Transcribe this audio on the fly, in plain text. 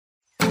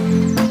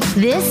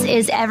This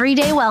is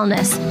Everyday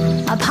Wellness,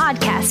 a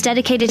podcast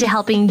dedicated to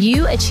helping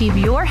you achieve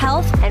your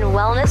health and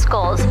wellness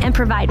goals and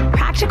provide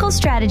practical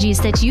strategies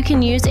that you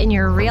can use in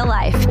your real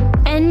life.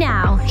 And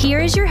now,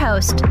 here is your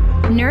host,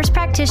 nurse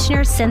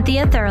practitioner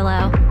Cynthia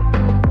Thurlow.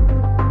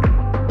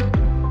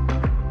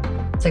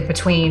 It's like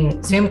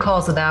between Zoom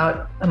calls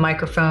without a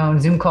microphone,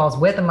 Zoom calls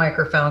with a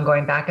microphone,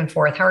 going back and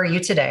forth. How are you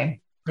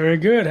today? Very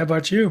good. How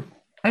about you?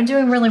 I'm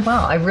doing really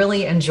well. I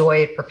really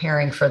enjoyed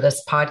preparing for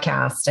this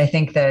podcast. I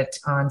think that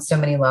on so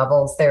many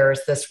levels, there's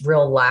this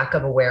real lack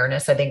of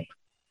awareness. I think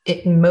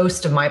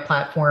most of my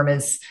platform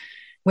is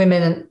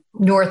women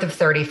north of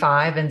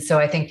 35. And so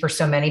I think for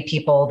so many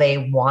people,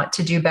 they want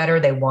to do better.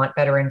 They want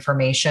better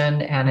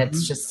information. And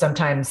it's just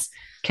sometimes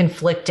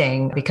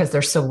conflicting because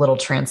there's so little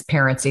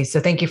transparency. So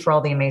thank you for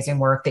all the amazing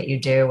work that you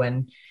do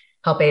and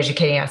help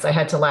educating us. I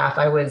had to laugh.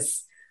 I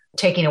was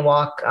taking a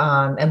walk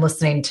and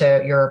listening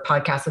to your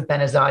podcast with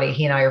Ben Azadi.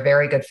 He and I are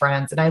very good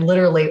friends. And I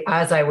literally,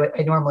 I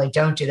normally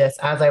don't do this,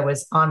 as I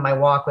was on my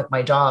walk with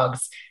my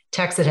dogs,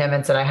 texted him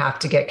and said, I have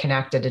to get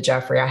connected to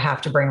Jeffrey. I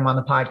have to bring him on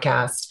the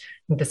podcast. I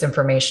think this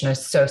information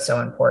is so,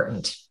 so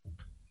important.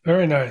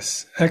 Very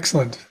nice.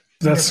 Excellent.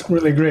 That's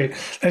really great.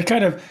 That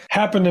kind of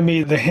happened to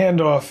me, the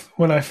handoff,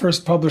 when I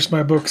first published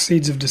my book,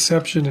 Seeds of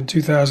Deception, in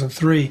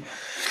 2003.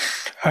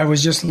 I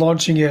was just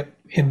launching it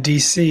in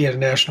DC at a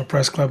National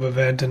Press Club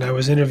event, and I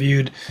was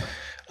interviewed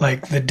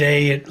like the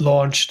day it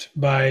launched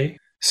by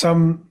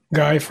some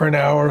guy for an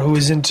hour who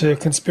was into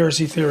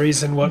conspiracy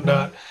theories and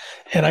whatnot.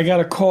 And I got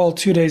a call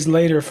 2 days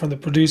later from the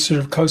producer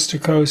of Coast to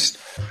Coast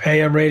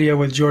AM radio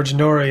with George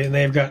Norrie, and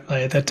they've got,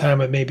 at that time,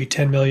 maybe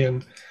 10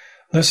 million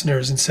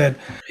listeners, and said,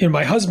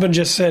 my husband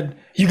just said,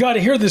 you got to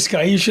hear this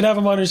guy. You should have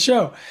him on his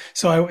show.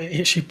 So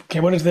she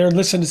came on there and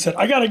listened and said,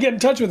 I got to get in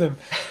touch with him.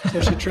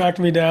 So she tracked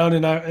me down,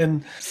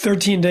 and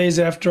 13 days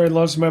after I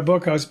launched my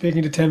book, I was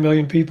speaking to 10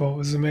 million people. It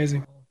was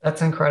amazing.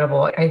 That's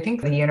incredible. I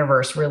think the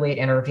universe really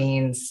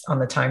intervenes on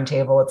the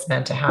timetable it's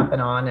meant to happen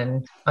on.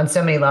 And on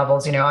so many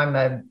levels, I'm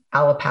an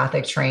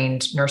allopathic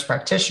trained nurse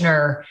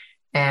practitioner.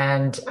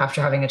 And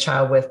after having a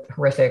child with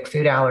horrific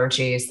food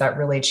allergies, that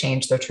really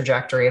changed the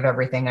trajectory of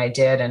everything I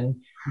did. And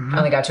I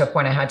only got to a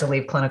point I had to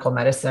leave clinical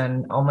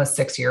medicine almost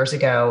 6 years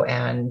ago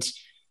and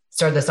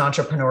started this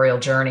entrepreneurial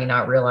journey,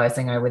 not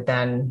realizing I would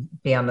then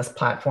be on this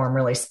platform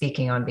really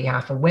speaking on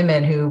behalf of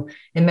women who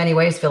in many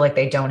ways feel like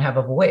they don't have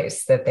a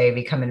voice, that they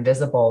become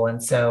invisible.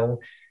 And so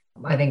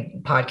I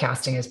think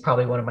podcasting is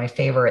probably one of my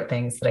favorite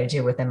things that I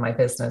do within my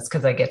business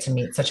because I get to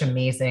meet such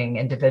amazing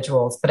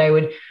individuals. But I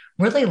would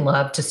really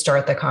love to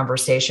start the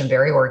conversation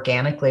very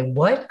organically.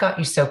 What got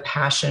you so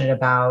passionate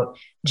about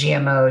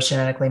GMO,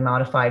 genetically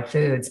modified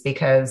foods?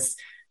 Because,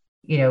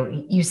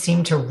 you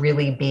seem to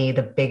really be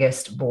the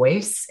biggest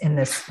voice in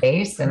this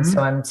space. And so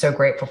I'm so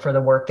grateful for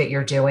the work that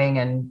you're doing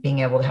and being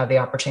able to have the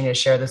opportunity to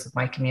share this with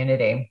my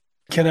community.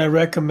 Can I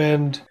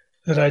recommend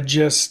that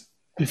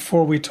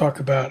before we talk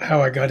about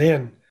how I got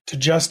in, to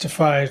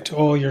justify to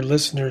all your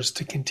listeners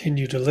to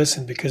continue to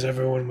listen, because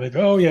everyone will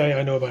go, oh yeah,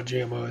 I know about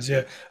GMOs.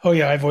 Yeah. Oh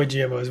yeah, I avoid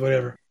GMOs,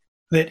 whatever.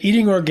 That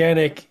eating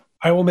organic,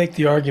 I will make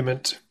the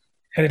argument,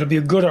 and it'll be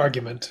a good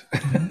argument.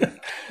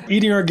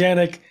 Eating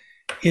organic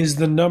is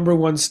the number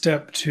one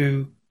step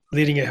to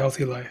leading a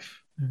healthy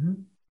life.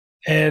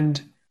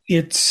 And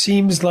it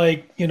seems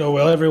like,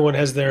 everyone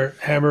has their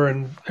hammer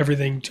and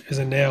everything as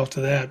a nail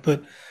to that.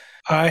 But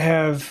I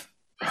have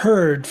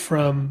heard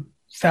from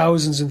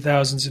thousands and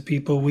thousands of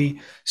people. We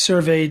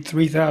surveyed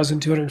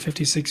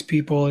 3,256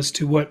 people as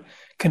to what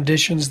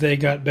conditions they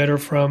got better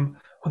from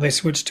when they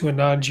switched to a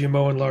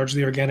non-GMO and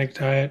largely organic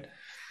diet.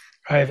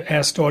 I've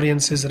asked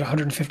audiences at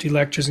 150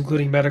 lectures,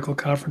 including medical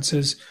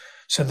conferences.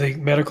 So the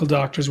medical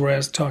doctors were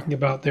talking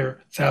about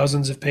their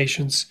thousands of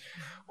patients.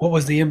 What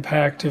was the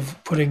impact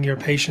of putting your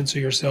patients or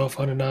yourself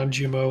on a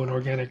non-GMO and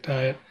organic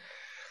diet?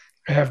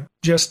 I have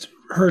just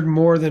heard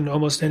more than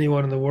almost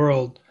anyone in the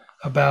world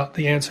about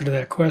the answer to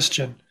that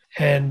question.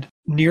 And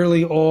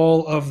nearly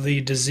all of the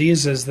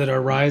diseases that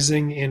are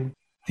rising in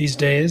these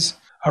days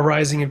are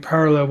rising in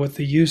parallel with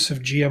the use of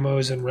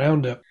GMOs and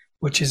Roundup,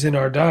 which is in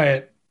our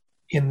diet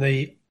in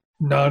the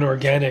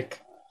non-organic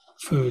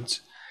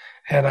foods.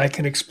 And I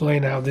can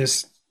explain how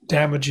this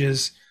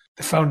damages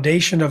the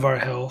foundation of our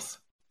health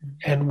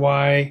and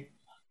why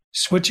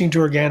switching to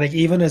organic,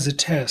 even as a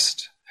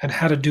test, and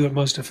how to do it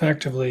most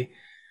effectively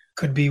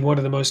could be one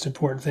of the most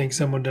important things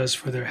someone does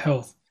for their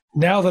health.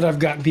 Now that I've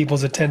gotten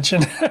people's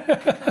attention.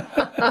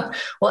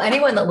 Well,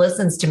 anyone that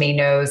listens to me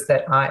knows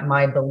that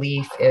my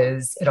belief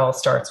is it all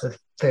starts with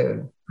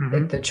food.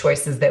 The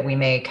choices that we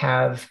make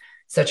have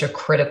such a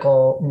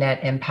critical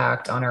net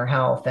impact on our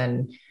health.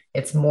 And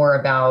it's more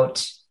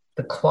about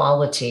the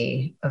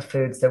quality of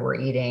foods that we're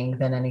eating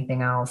than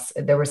anything else.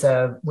 There was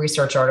a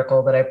research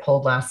article that I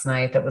pulled last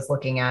night that was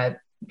looking at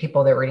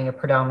people that were eating a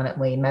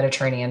predominantly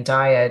Mediterranean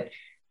diet.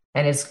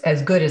 And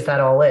as good as that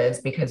all is,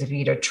 because if you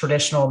eat a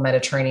traditional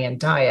Mediterranean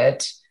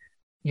diet,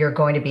 you're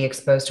going to be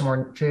exposed to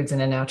more foods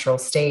in a natural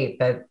state.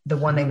 But the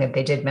one thing that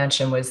they did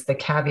mention was the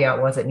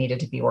caveat was it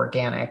needed to be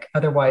organic.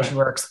 Otherwise, you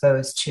are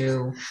exposed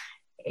to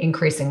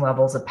increasing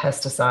levels of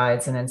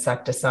pesticides and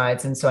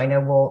insecticides. And so I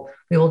know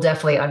we will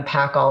definitely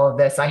unpack all of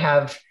this.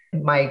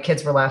 My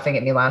kids were laughing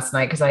at me last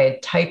night because I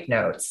had type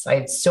notes. I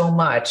had so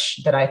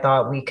much that I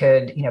thought we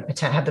could,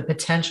 have the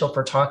potential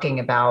for talking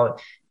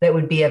about that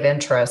would be of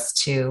interest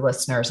to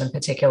listeners in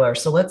particular.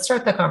 So let's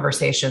start the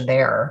conversation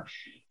there,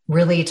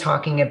 really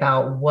talking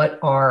about what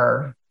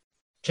are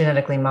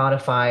genetically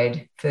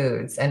modified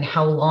foods and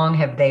how long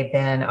have they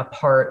been a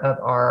part of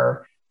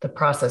the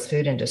processed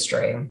food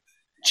industry?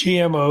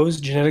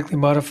 GMOs, genetically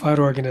modified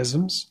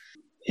organisms.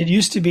 It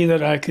used to be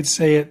that I could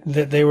say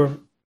that they were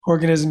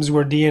organisms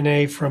where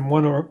DNA from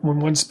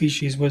one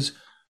species was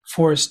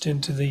forced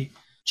into the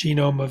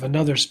genome of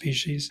another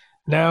species.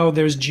 Now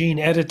there's gene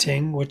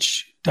editing,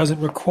 which doesn't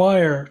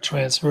require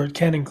transfer. It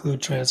can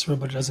include transfer,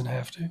 but it doesn't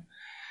have to.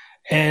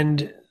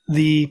 And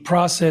the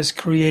process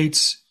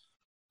creates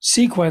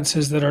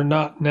sequences that are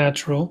not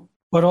natural,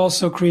 but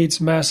also creates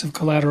massive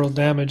collateral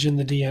damage in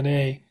the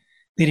DNA,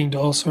 leading to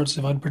all sorts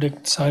of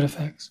unpredicted side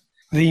effects.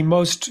 The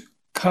most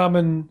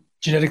common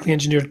genetically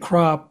engineered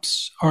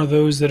crops are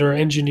those that are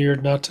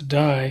engineered not to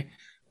die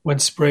when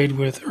sprayed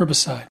with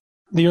herbicide.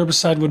 The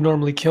herbicide would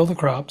normally kill the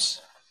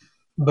crops,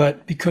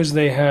 but because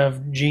they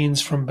have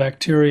genes from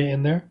bacteria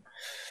in there,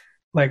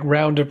 like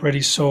Roundup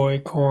Ready soy,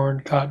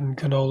 corn, cotton,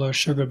 canola,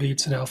 sugar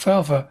beets, and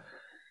alfalfa,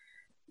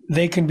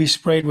 they can be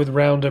sprayed with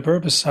Roundup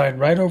herbicide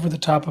right over the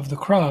top of the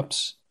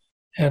crops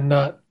and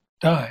not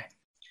die.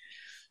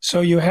 So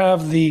you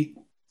have the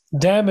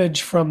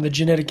damage from the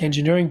genetic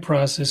engineering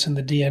process in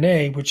the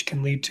DNA, which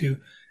can lead to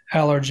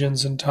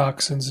allergens and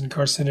toxins and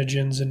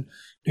carcinogens and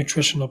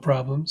nutritional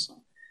problems.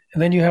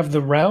 And then you have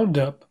the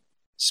Roundup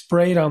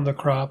sprayed on the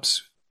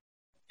crops,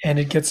 and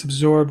it gets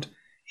absorbed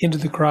into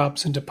the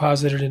crops and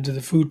deposited into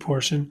the food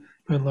portion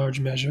in large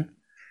measure.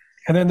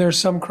 And then there are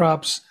some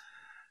crops,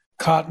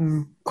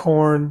 cotton,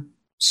 corn,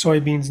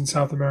 soybeans in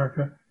South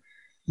America,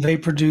 they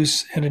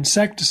produce an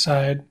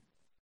insecticide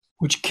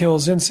which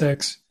kills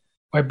insects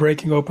by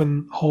breaking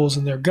open holes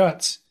in their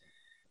guts.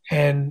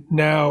 And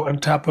now, on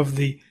top of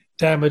the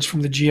damage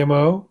from the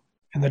GMO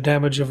and the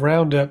damage of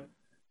Roundup,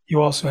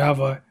 you also have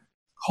a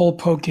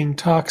hole-poking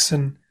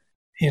toxin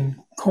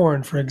in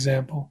corn, for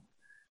example,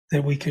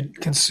 that we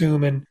could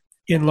consume. And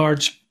in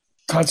large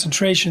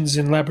concentrations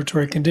in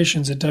laboratory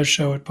conditions, it does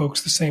show it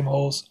pokes the same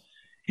holes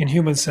in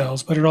human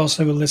cells, but it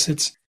also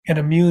elicits an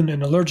immune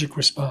and allergic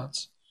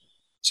response.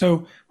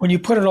 So when you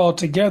put it all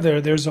together,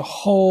 there's a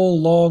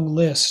whole long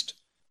list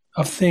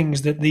of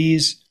things that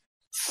these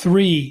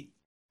three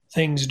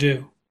things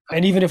do.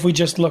 And even if we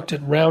just looked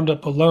at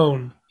Roundup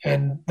alone,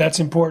 and that's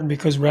important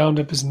because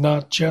Roundup is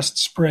not just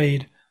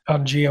sprayed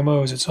on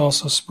GMOs, it's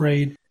also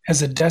sprayed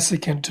as a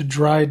desiccant to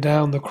dry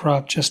down the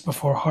crop just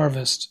before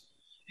harvest.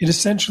 It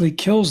essentially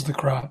kills the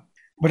crop,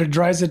 but it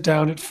dries it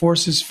down, it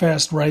forces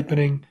fast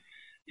ripening,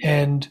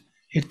 and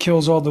it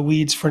kills all the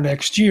weeds for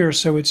next year,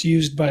 so it's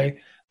used by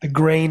the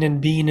grain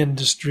and bean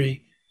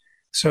industry.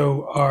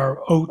 So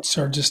our oats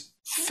are just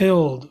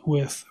filled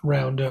with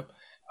Roundup,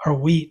 our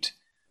wheat,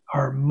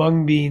 our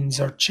mung beans,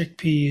 our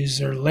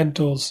chickpeas, our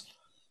lentils.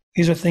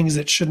 These are things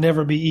that should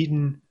never be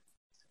eaten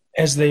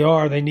as they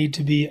are. They need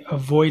to be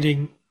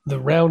avoiding the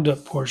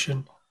Roundup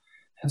portion.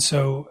 And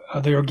so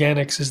the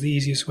organics is the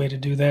easiest way to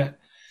do that.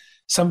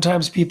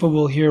 Sometimes people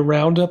will hear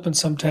Roundup and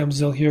sometimes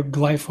they'll hear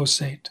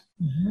glyphosate.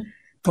 Mm-hmm.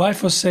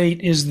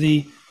 Glyphosate is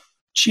the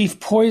chief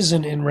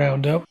poison in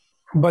Roundup,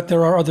 but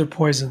there are other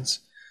poisons.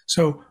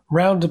 So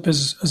Roundup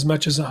is as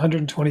much as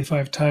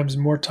 125 times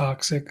more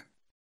toxic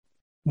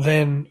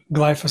than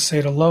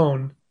glyphosate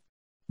alone,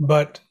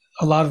 but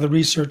a lot of the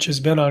research has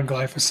been on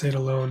glyphosate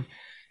alone,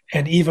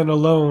 and even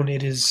alone,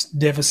 it is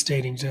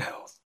devastating to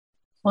health.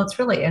 Well, it's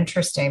really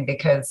interesting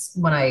because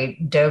when I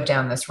dove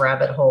down this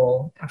rabbit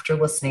hole after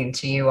listening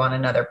to you on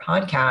another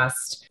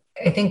podcast,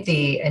 I think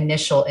the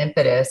initial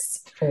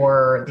impetus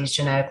for these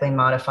genetically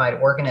modified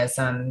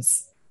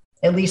organisms,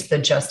 at least the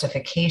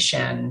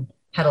justification,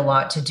 had a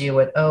lot to do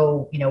with,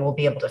 we'll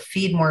be able to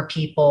feed more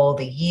people,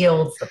 the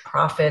yields, the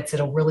profits,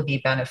 it'll really be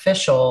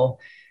beneficial.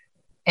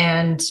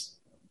 And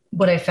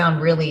what I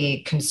found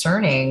really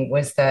concerning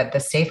was that the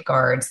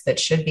safeguards that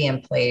should be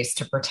in place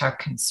to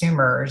protect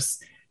consumers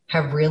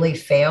have really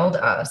failed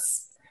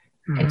us.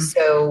 Mm-hmm. And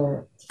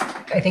so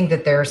I think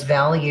that there's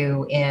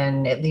value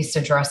in at least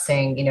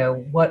addressing,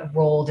 what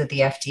role did the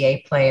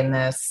FDA play in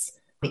this?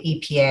 The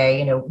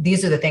EPA,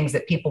 these are the things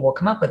that people will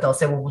come up with. They'll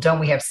say, well, don't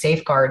we have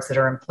safeguards that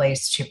are in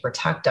place to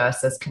protect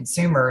us as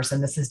consumers?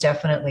 And this is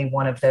definitely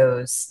one of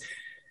those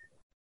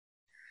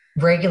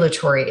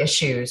regulatory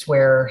issues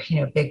where,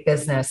 big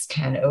business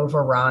can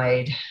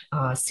override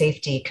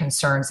safety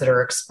concerns that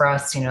are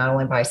expressed, not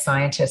only by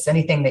scientists,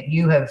 anything that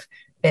you have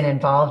been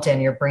involved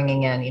in, you're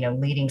bringing in,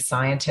 leading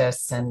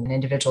scientists and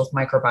individuals,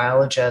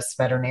 microbiologists,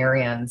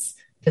 veterinarians,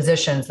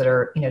 physicians that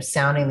are,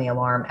 sounding the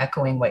alarm,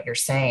 echoing what you're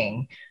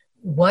saying.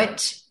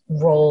 What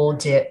role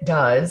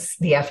does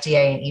the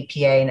FDA and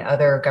EPA and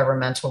other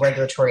governmental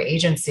regulatory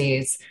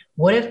agencies,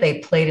 what have they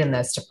played in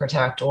this to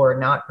protect or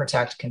not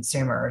protect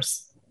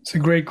consumers? It's a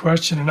great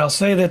question. And I'll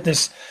say that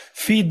this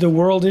Feed the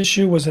World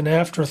issue was an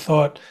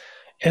afterthought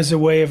as a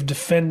way of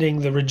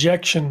defending the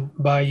rejection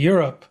by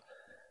Europe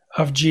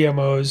of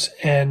GMOs,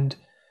 and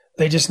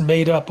they just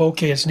made up,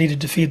 okay, it's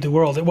needed to feed the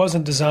world. It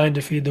wasn't designed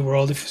to feed the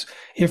world.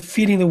 If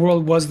feeding the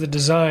world was the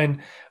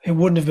design, it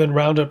wouldn't have been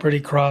Roundup Ready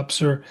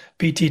crops or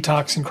BT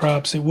toxin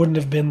crops. It wouldn't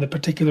have been the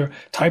particular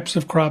types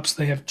of crops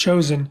they have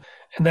chosen.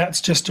 And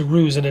that's just a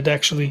ruse, and it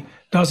actually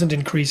doesn't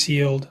increase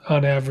yield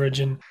on average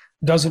and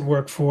doesn't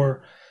work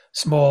for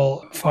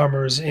small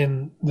farmers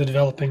in the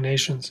developing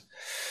nations.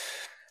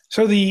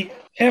 So the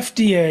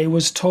FDA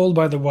was told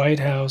by the White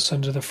House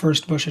under the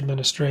first Bush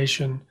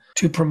administration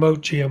to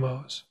promote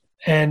GMOs.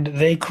 And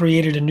they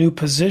created a new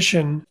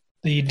position,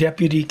 the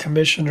Deputy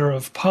Commissioner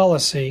of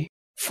Policy,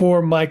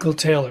 for Michael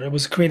Taylor. It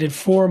was created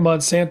for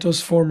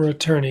Monsanto's former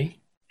attorney.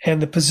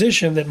 And the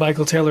position that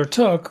Michael Taylor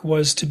took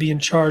was to be in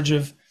charge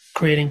of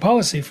creating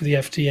policy for the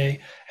FDA.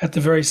 At the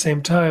very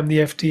same time, the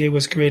FDA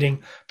was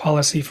creating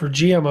policy for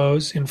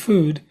GMOs in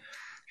food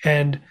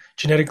and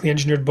genetically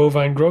engineered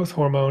bovine growth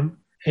hormone,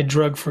 a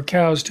drug for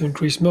cows to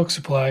increase milk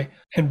supply,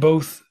 and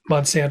both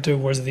Monsanto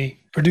was the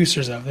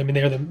producers of. I mean,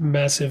 they're the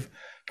massive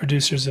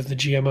producers of the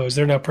GMOs.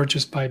 They're now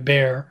purchased by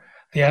Bayer,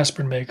 the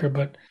aspirin maker,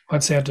 but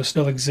Monsanto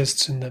still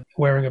exists in the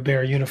wearing a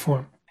Bayer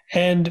uniform.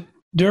 And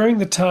during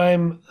the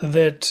time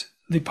that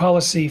the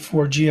policy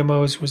for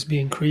GMOs was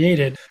being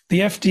created, the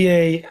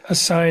FDA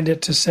assigned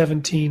it to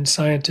 17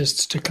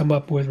 scientists to come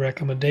up with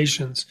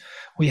recommendations.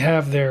 We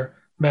have their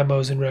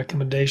memos and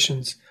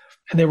recommendations,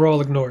 and they were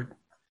all ignored.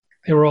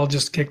 They were all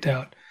just kicked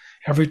out.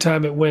 Every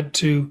time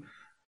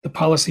the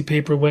policy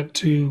paper went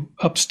to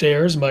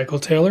upstairs, Michael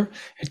Taylor,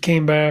 it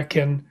came back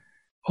and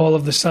all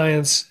of the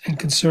science and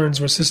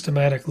concerns were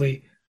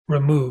systematically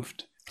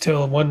removed.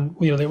 Till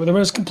there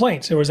was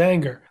complaints, there was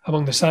anger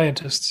among the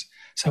scientists.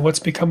 So what's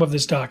become of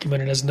this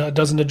document? It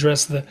doesn't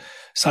address the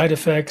side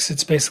effects.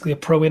 It's basically a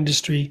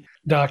pro-industry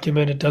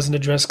document. It doesn't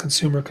address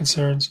consumer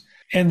concerns.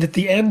 And at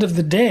the end of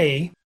the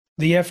day,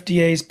 the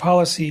FDA's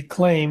policy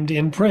claimed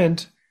in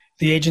print,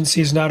 the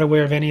agency is not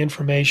aware of any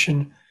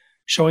information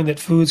showing that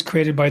foods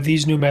created by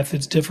these new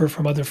methods differ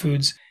from other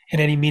foods in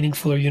any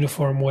meaningful or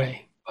uniform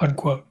way,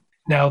 unquote.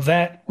 Now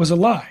that was a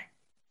lie.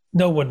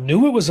 No one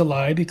knew it was a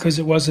lie because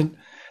it wasn't.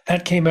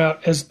 That came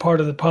out as part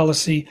of the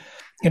policy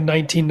in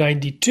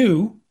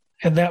 1992,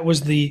 and that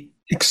was the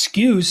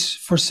excuse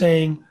for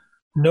saying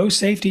no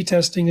safety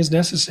testing is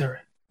necessary.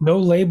 No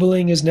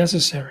labeling is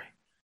necessary.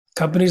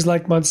 Companies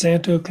like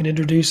Monsanto can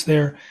introduce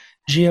their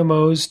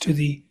GMOs to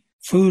the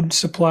food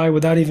supply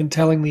without even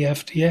telling the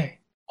FDA.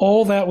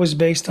 All that was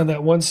based on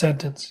that one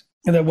sentence,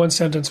 and that one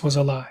sentence was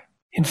a lie.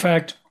 In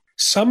fact,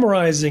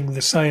 summarizing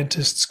the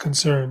scientists'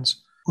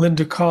 concerns,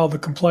 Linda Kahl, the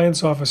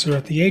compliance officer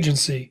at the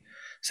agency,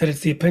 said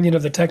it's the opinion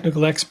of the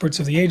technical experts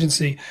of the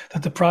agency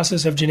that the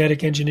process of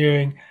genetic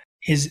engineering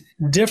is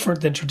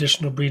different than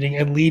traditional breeding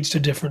and leads to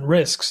different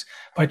risks.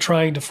 By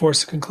trying to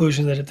force a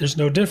conclusion that there's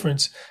no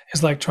difference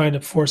is like trying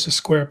to force a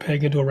square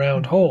peg into a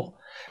round hole.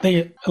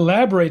 They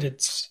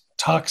elaborated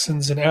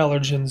toxins and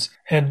allergens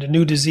and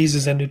new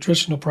diseases and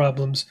nutritional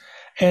problems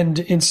and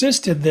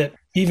insisted that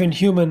even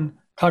human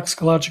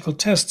toxicological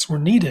tests were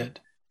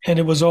needed. And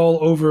it was all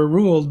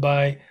overruled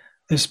by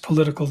this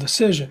political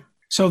decision.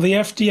 So the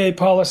FDA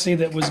policy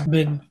that was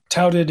been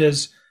touted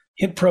as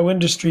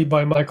pro-industry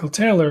by Michael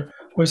Taylor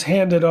was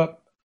handed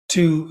up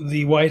to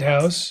the White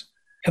House.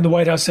 And the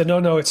White House said,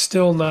 no, it's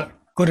still not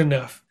good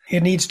enough.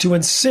 It needs to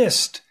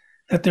insist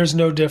that there's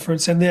no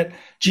difference and that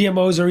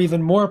GMOs are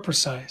even more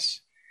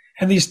precise.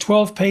 And these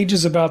 12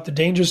 pages about the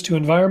dangers to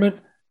environment,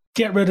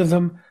 get rid of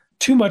them.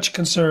 Too much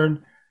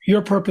concern.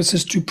 Your purpose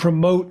is to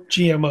promote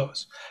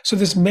GMOs. So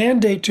this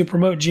mandate to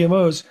promote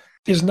GMOs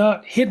is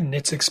not hidden.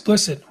 It's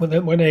explicit.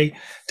 When a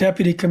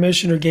deputy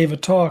commissioner gave a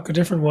talk, a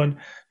different one,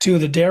 to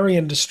the dairy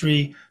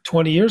industry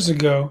 20 years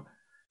ago,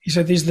 he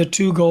said these are the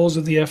two goals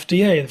of the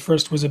FDA. The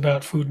first was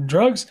about food and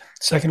drugs. The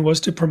second was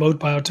to promote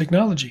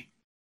biotechnology.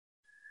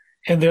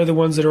 And they're the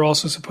ones that are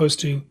also supposed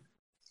to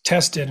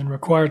test it and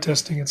require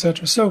testing,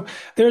 etc. So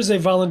there's a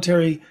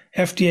voluntary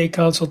FDA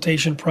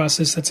consultation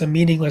process that's a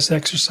meaningless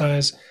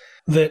exercise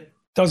that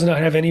does not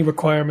have any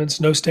requirements,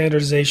 no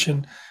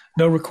standardization,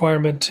 no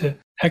requirement to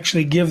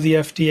actually give the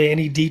FDA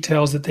any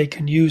details that they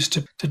can use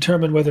to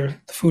determine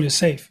whether the food is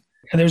safe.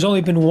 And there's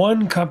only been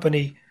one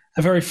company,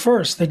 the very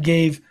first, that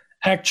gave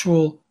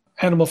actual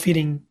animal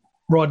feeding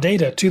raw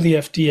data to the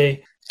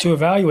FDA to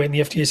evaluate, and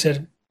the FDA said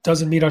it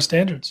doesn't meet our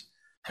standards.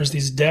 There's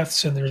these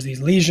deaths and there's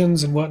these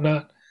lesions and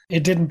whatnot.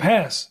 It didn't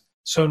pass,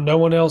 so no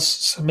one else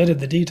submitted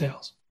the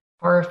details.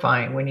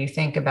 Horrifying when you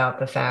think about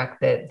the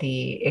fact that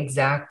the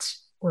exact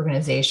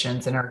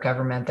organizations in our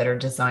government that are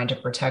designed to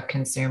protect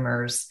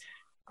consumers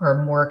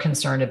are more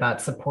concerned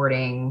about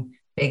supporting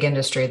big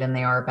industry than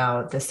they are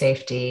about the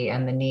safety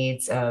and the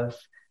needs of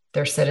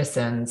their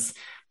citizens.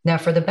 Now,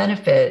 for the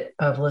benefit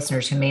of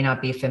listeners who may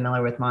not be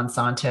familiar with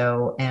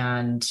Monsanto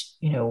and,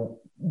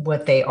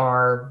 what they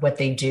are, what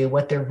they do,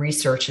 what their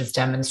research has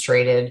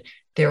demonstrated,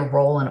 their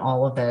role in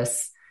all of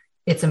this,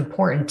 it's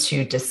important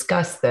to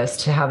discuss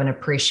this, to have an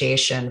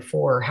appreciation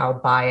for how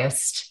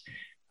biased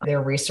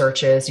their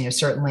researches.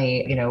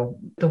 Certainly,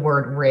 the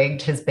word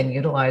rigged has been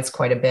utilized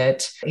quite a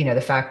bit.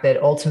 The fact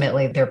that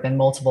ultimately there have been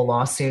multiple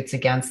lawsuits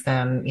against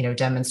them,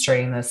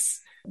 demonstrating this,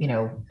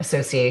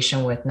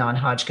 association with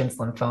non-Hodgkin's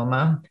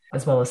lymphoma,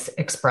 as well as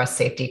express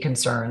safety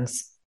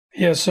concerns.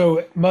 Yeah,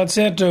 so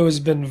Monsanto has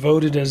been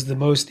voted as the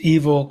most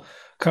evil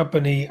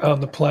company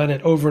on the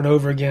planet over and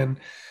over again,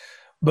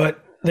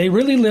 but they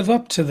really live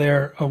up to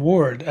their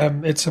award.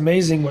 It's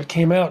amazing what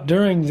came out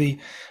during the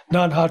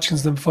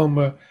non-Hodgkin's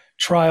lymphoma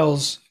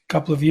trials a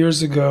couple of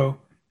years ago.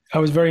 I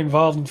was very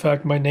involved. In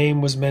fact, my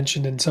name was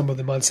mentioned in some of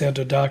the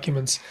Monsanto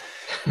documents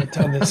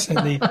on this, and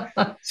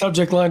the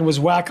subject line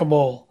was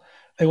whack-a-mole.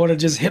 They want to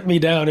just hit me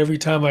down every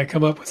time I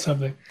come up with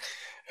something.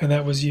 And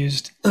that was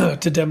used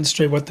to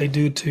demonstrate what they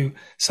do to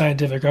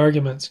scientific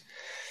arguments.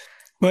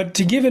 But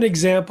to give an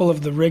example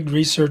of the rigged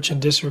research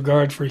and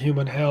disregard for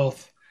human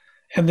health,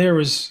 and there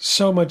is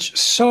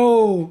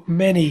so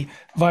many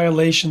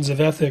violations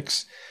of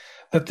ethics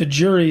that the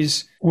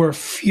juries were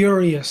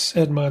furious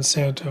at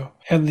Monsanto.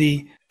 And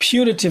the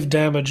punitive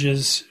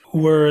damages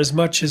were as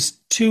much as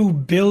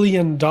 $2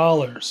 billion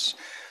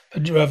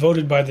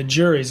voted by the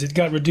juries. It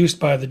got reduced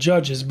by the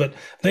judges, but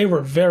they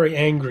were very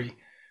angry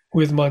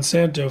with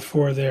Monsanto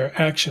for their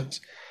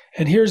actions.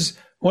 And here's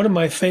one of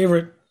my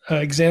favorite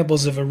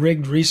examples of a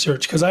rigged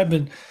research, because I've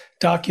been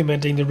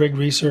documenting the rigged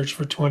research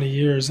for 20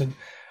 years, and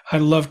I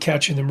love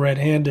catching them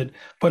red-handed.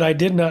 But I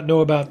did not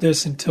know about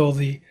this until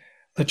the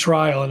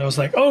trial, and I was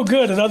like, oh,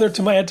 good, another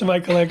to add to my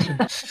collection.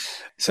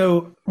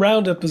 So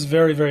Roundup is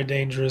very, very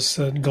dangerous.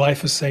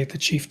 Glyphosate, the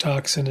chief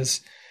toxin,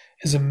 is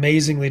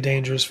amazingly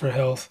dangerous for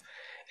health.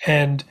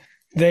 And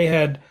they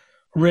had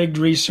rigged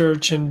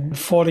research and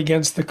fought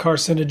against the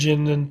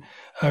carcinogen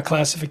and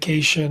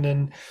classification,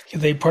 and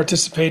they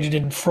participated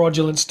in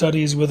fraudulent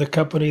studies with a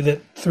company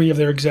that three of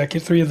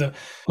the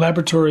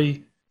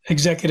laboratory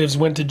executives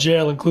went to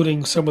jail,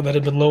 including someone that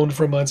had been loaned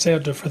from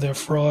Monsanto for their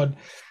fraud.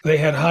 They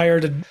had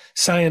hired a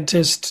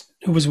scientist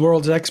who was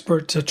world's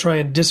expert to try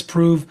and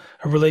disprove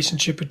a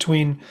relationship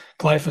between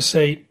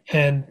glyphosate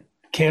and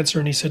cancer,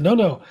 and he said,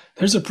 no,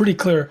 there's a pretty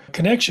clear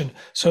connection.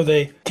 So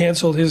they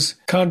canceled his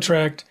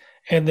contract,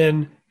 and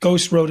then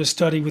Ghost wrote a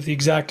study with the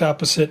exact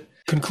opposite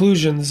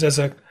conclusions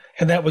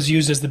and that was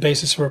used as the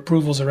basis for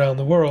approvals around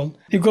the world.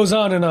 It goes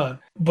on and on.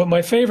 But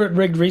my favorite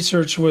rigged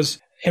research was,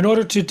 in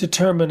order to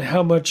determine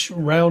how much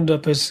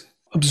Roundup is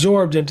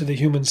absorbed into the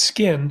human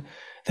skin,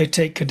 they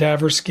take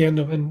cadaver skin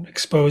and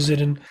expose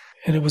it, and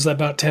it was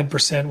about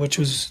 10%, which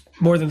was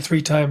more than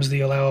 3 times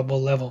the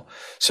allowable level.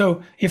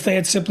 So if they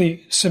had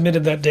simply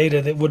submitted that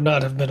data, that would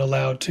not have been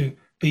allowed to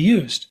be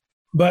used.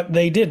 But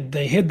they didn't.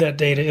 They hid that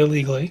data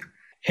illegally.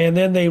 And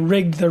then they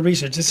rigged their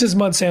research. This is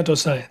Monsanto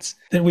science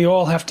that we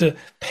all have to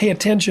pay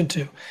attention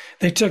to.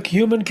 They took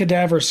human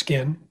cadaver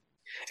skin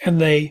and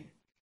they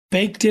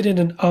baked it in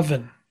an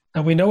oven.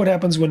 Now, we know what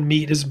happens when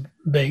meat is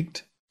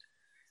baked.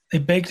 They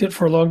baked it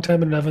for a long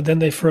time in an oven, then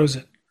they froze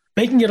it.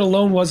 Baking it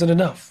alone wasn't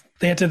enough.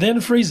 They had to then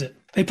freeze it.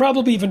 They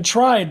probably even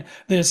tried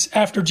this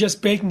after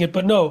just baking it,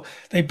 but no.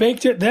 They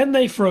baked it, then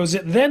they froze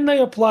it, then they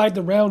applied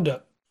the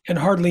Roundup, and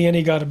hardly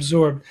any got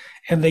absorbed.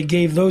 And they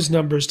gave those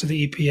numbers to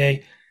the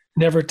EPA,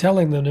 never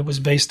telling them it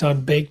was based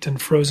on baked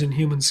and frozen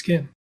human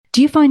skin.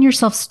 Do you find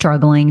yourself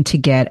struggling to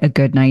get a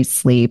good night's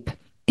sleep?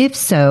 If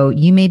so,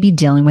 you may be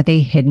dealing with a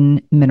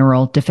hidden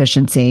mineral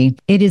deficiency.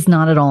 It is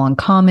not at all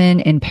uncommon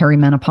in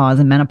perimenopause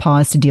and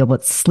menopause to deal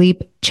with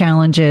sleep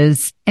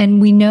challenges. And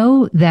we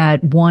know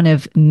that one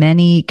of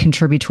many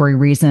contributory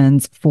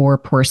reasons for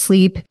poor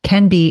sleep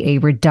can be a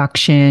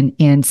reduction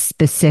in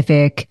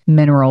specific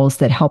minerals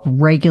that help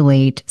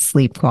regulate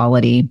sleep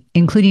quality,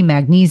 including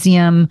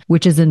magnesium,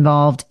 which is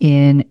involved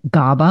in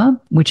GABA,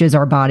 which is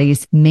our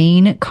body's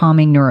main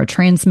calming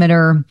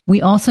neurotransmitter.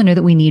 We also know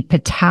that we need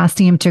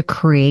potassium to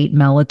create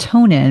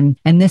melatonin.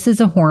 And this is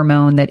a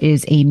hormone that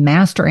is a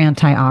master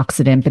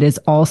antioxidant, but is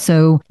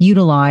also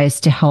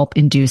utilized to help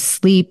induce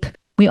sleep.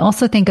 We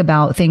also think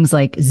about things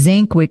like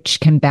zinc,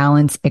 which can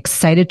balance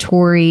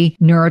excitatory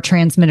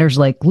neurotransmitters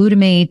like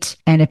glutamate.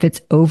 And if it's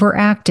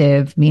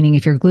overactive, meaning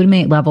if your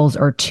glutamate levels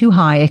are too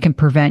high, it can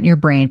prevent your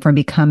brain from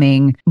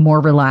becoming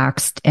more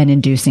relaxed and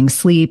inducing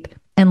sleep.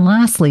 And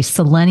lastly,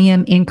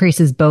 selenium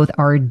increases both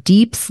our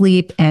deep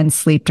sleep and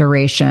sleep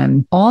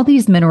duration. All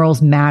these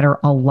minerals matter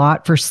a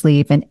lot for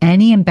sleep, and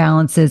any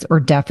imbalances or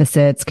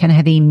deficits can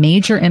have a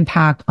major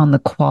impact on the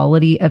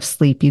quality of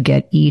sleep you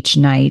get each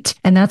night.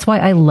 And that's why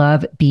I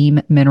love Beam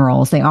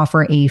Minerals. They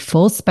offer a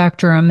full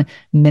spectrum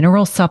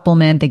mineral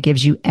supplement that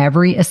gives you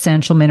every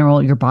essential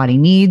mineral your body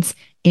needs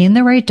in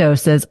the right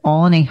doses,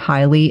 all in a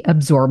highly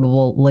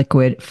absorbable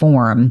liquid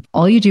form.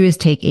 All you do is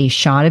take a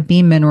shot of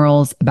Beam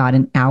Minerals about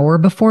an hour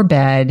before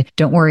bed.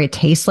 Don't worry, it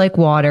tastes like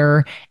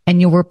water,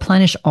 and you'll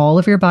replenish all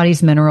of your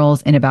body's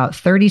minerals in about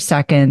 30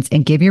 seconds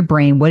and give your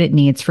brain what it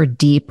needs for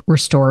deep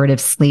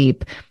restorative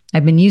sleep.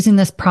 I've been using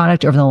this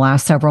product over the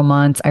last several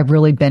months. I've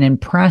really been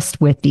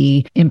impressed with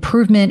the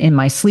improvement in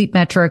my sleep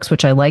metrics,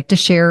 which I like to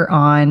share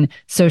on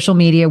social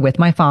media with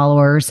my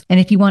followers. And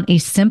if you want a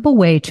simple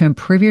way to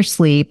improve your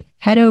sleep,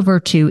 head over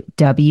to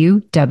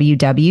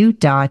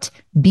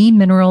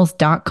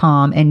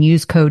www.bminerals.com and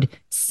use code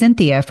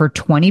Cynthia for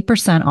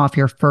 20% off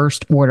your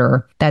first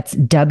order. That's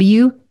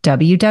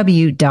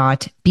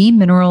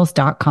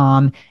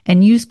www.bminerals.com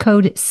and use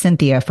code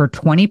Cynthia for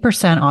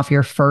 20% off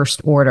your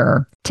first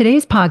order.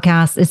 Today's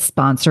podcast is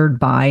sponsored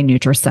by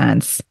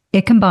NutriSense.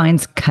 It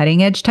combines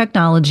cutting-edge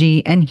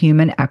technology and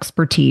human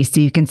expertise so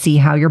you can see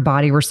how your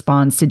body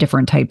responds to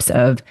different types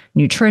of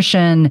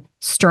nutrition,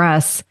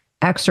 stress,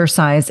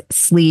 exercise,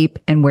 sleep,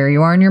 and where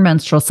you are in your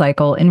menstrual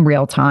cycle in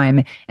real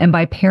time. And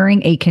by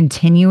pairing a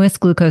continuous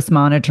glucose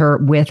monitor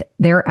with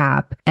their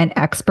app and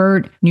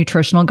expert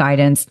nutritional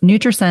guidance,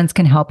 NutriSense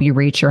can help you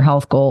reach your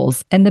health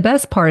goals. And the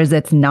best part is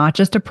it's not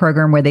just a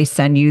program where they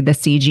send you the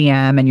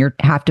CGM and you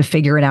have to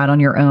figure it out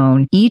on your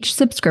own. Each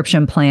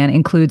subscription plan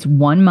includes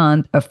 1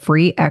 month of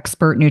free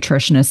expert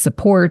nutritionist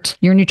support.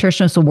 Your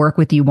nutritionist will work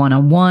with you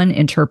one-on-one,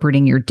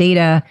 interpreting your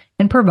data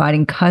and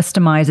providing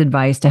customized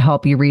advice to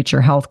help you reach your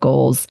health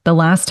goals. The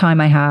last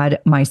time I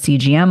had my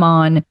CGM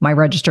on, my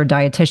registered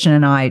dietitian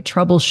and I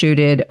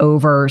troubleshooted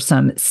over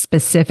some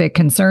specific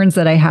concerns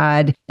that I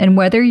had. And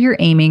whether you're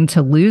aiming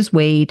to lose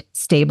weight,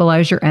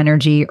 stabilize your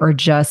energy, or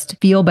just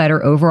feel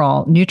better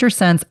overall,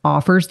 NutriSense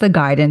offers the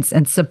guidance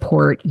and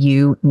support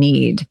you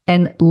need.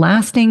 And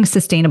lasting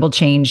sustainable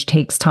change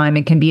takes time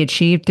and can be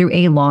achieved through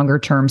a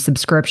longer-term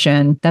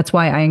subscription. That's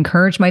why I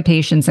encourage my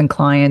patients and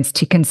clients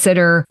to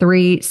consider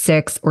 3,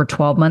 6, or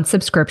 12-month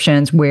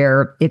subscriptions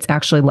where it's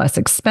actually less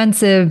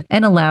expensive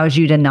and allows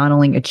you to not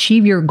only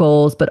achieve your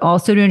goals, but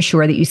also to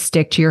ensure that you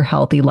stick to your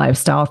healthy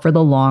lifestyle for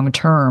the long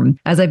term.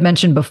 As I've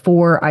mentioned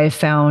before, I have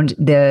found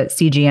the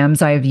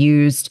CGMs I've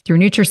used through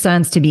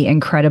NutriSense to be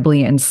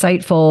incredibly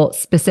insightful,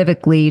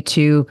 specifically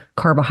to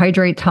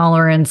carbohydrate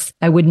tolerance.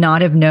 I would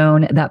not have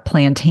known that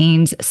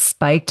plantains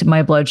spiked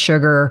my blood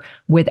sugar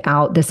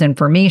without this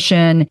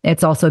information.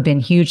 It's also been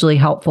hugely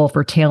helpful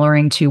for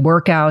tailoring to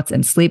workouts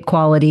and sleep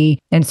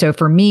quality. And so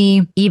for me,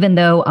 even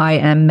though I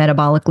am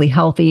metabolically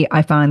healthy,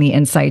 I find the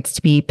insights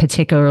to be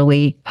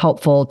particularly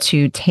helpful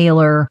to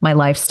tailor my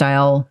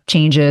lifestyle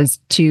changes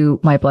to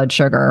my blood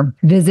sugar.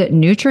 Visit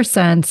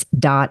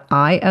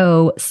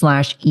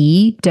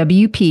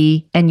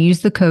nutrisense.io/EWP and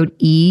use the code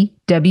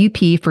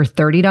EWP for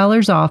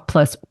 $30 off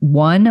plus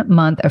 1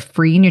 month of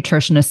free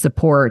nutritionist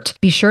support.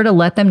 Be sure to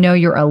let them know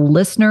you're a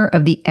listener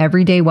of the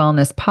Everyday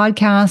Wellness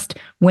podcast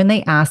when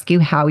they ask you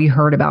how you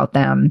heard about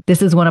them.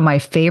 This is one of my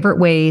favorite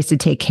ways to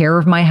take care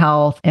of my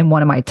health and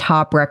one of my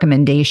top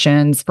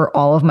recommendations for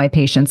all of my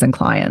patients and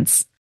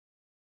clients.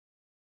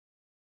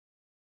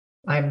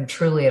 I'm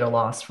truly at a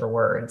loss for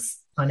words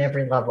on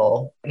every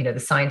level. You know, the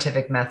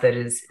scientific method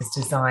is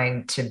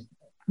designed to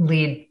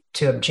lead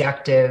to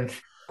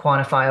objective,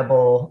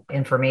 quantifiable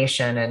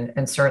information.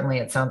 And certainly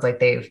it sounds like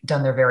they've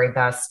done their very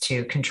best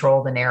to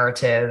control the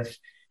narrative,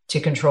 to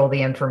control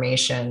the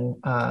information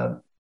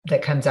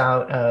that comes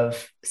out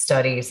of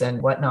studies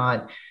and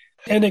whatnot.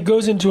 And it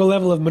goes into a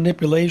level of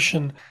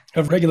manipulation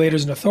of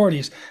regulators and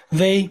authorities.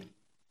 They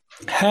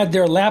had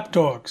their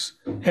lapdogs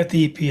at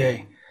the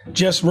EPA.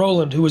 Jess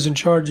Rowland, who was in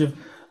charge of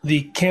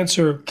the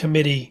cancer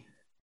committee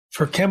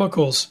for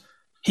chemicals,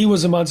 he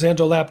was a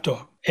Monsanto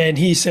lapdog. And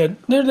he said,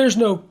 there's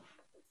no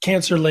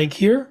cancer link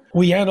here.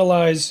 We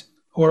analyze,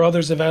 or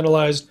others have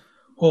analyzed,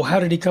 well, how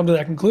did he come to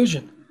that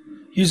conclusion?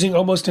 Using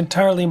almost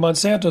entirely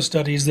Monsanto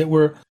studies that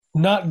were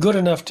not good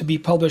enough to be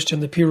published in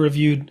the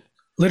peer-reviewed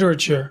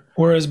literature.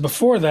 Whereas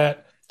before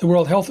that, the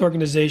World Health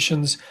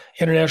Organization's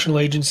International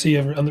Agency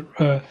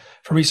for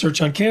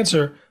Research on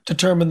Cancer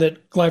determined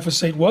that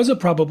glyphosate was a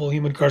probable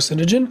human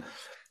carcinogen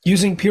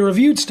using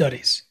peer-reviewed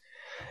studies.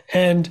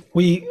 And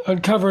we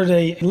uncovered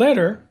a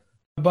letter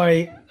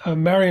by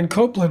Marion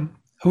Copeland,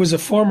 who was a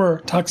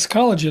former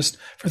toxicologist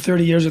for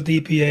 30 years at the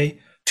EPA,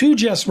 to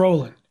Jess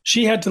Rowland.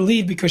 She had to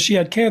leave because she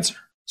had cancer.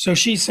 So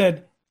she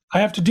said, I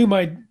have to do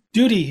my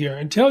duty here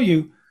and tell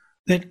you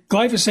that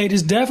glyphosate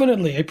is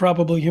definitely a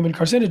probable human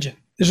carcinogen.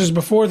 This was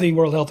before the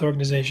World Health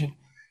Organization.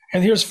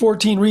 And here's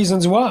 14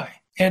 reasons why.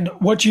 And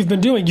what you've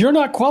been doing, you're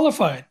not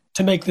qualified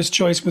to make this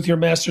choice with your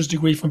master's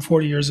degree from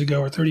 40 years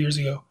ago or 30 years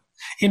ago.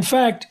 In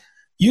fact,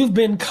 you've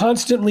been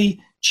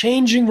constantly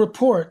changing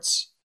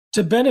reports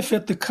to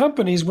benefit the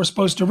companies we're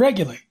supposed to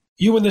regulate.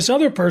 You and this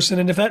other person,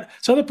 and if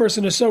this other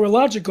person is so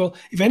illogical,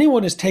 if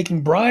anyone is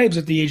taking bribes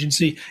at the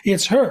agency,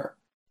 it's her.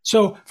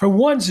 So for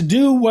once,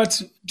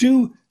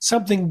 do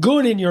something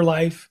good in your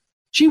life.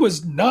 She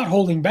was not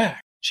holding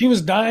back. She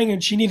was dying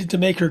and she needed to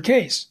make her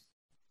case.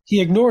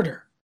 He ignored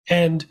her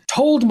and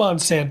told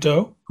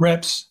Monsanto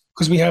reps,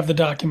 because we have the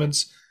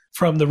documents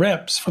from the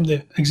reps, from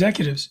the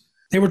executives,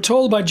 they were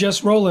told by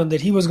Jess Rowland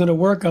that he was going to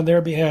work on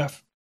their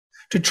behalf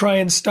to try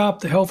and stop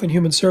the Health and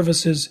Human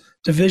Services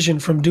Division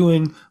from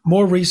doing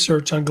more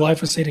research on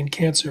glyphosate and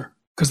cancer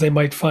because they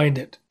might find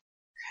it.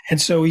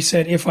 And so he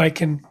said, if I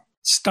can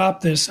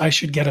stop this, I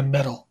should get a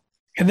medal.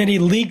 And then he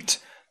leaked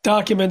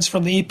documents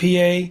from the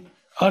EPA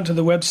onto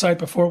the website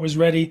before it was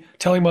ready,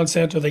 telling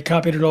Monsanto they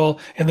copied it all,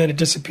 and then it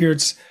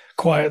disappeared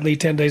quietly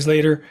 10 days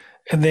later.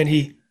 And then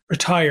he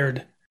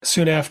retired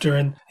soon after.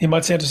 And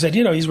Monsanto said,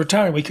 he's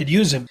retiring, we could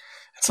use him.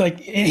 It's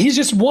like, he's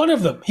just one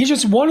of them. He's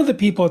just one of the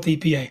people at the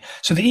EPA.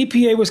 So the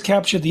EPA was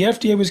captured, the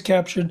FDA was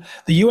captured,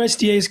 the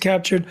USDA is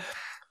captured.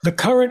 The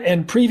current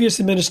and previous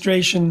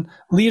administration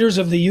leaders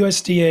of the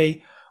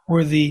USDA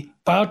were the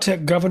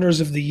biotech governors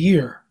of the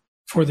year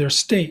for their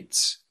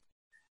states.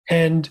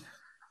 And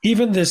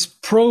even this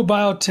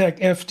pro-biotech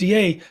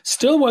FDA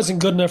still wasn't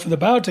good enough for the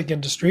biotech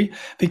industry,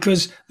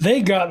 because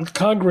they got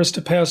Congress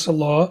to pass a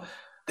law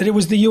that it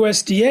was the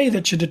USDA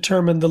that should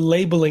determine the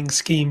labeling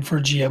scheme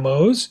for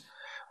GMOs,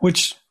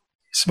 which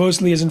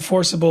supposedly is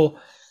enforceable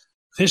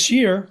this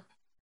year,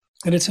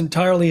 and it's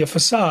entirely a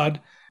facade.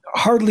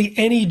 Hardly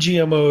any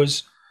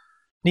GMOs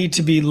need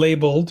to be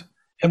labeled,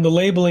 and the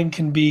labeling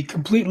can be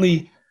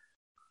completely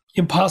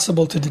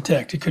impossible to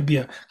detect. It could be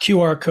a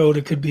QR code,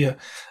 it could be a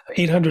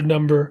 800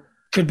 number,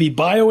 it could be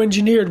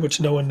bioengineered,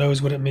 which no one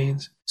knows what it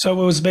means. So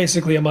it was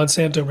basically a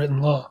Monsanto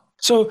written law.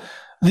 So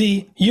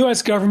the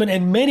US government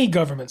and many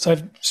governments,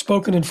 I've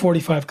spoken in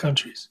 45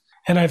 countries,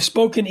 and I've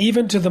spoken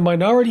even to the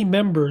minority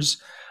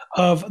members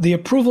of the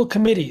approval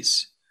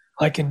committees,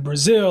 like in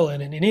Brazil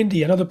and in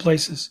India and other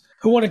places,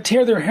 who want to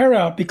tear their hair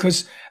out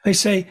because they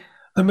say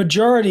the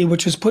majority,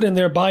 which was put in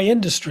there by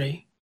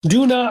industry,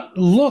 do not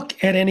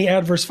look at any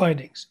adverse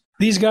findings.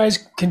 These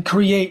guys can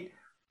create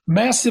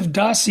massive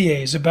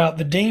dossiers about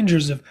the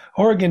dangers of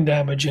organ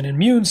damage and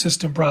immune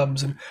system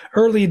problems and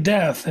early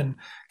death and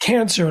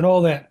cancer and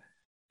all that.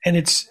 And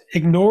it's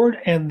ignored,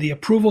 and the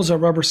approvals are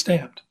rubber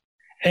stamped.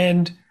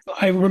 And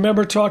I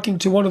remember talking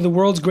to one of the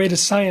world's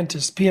greatest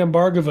scientists, P.M.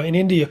 Bhargava in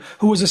India,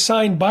 who was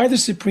assigned by the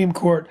Supreme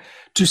Court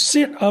to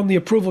sit on the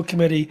approval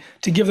committee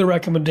to give the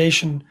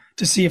recommendation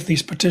to see if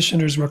these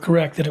petitioners were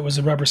correct, that it was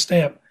a rubber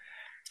stamp.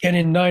 And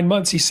in 9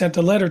 months, he sent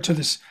a letter to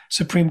the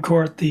Supreme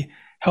Court, the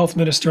health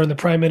minister and the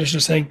prime minister,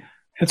 saying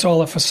it's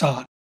all a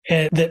facade.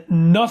 And that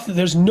nothing,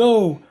 there's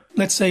no,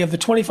 let's say, of the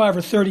 25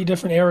 or 30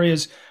 different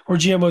areas where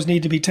GMOs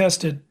need to be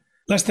tested,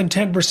 less than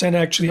 10%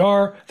 actually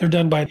are. They're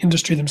done by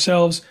industry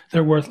themselves.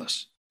 They're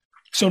worthless.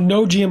 So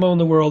no GMO in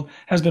the world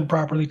has been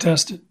properly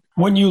tested.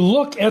 When you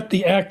look at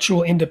the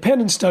actual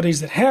independent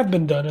studies that have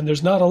been done, and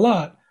there's not a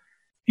lot,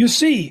 you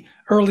see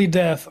early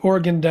death,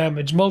 organ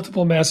damage,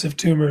 multiple massive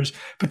tumors,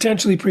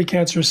 potentially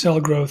precancerous cell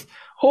growth,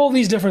 all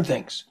these different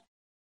things.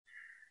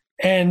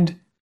 And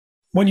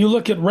when you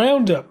look at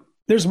Roundup,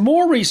 there's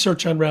more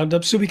research on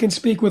Roundup, so we can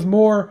speak with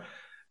more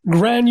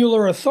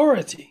granular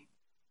authority,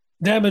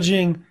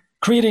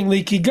 creating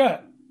leaky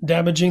gut,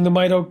 damaging the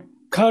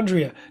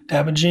mitochondria,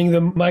 damaging the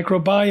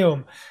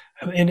microbiome,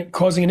 and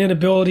causing an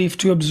inability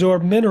to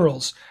absorb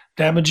minerals,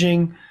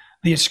 damaging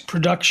the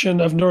production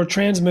of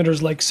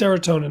neurotransmitters like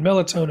serotonin,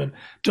 melatonin,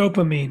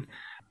 dopamine,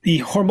 the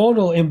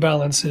hormonal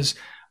imbalances,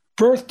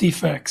 birth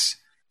defects,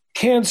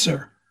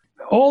 cancer,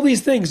 all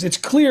these things. It's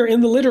clear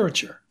in the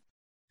literature.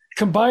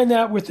 Combine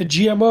that with the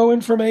GMO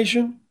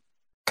information,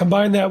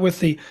 combine that with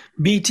the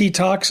Bt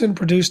toxin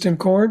produced in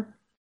corn,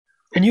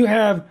 and you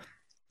have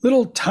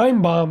little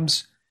time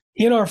bombs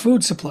in our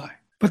food supply.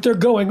 But they're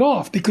going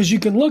off because you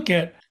can look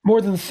at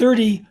more than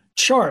 30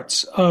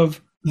 charts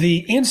of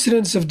the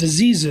incidence of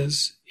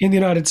diseases in the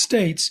United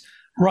States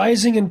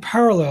rising in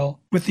parallel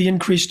with the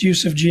increased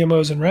use of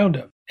GMOs and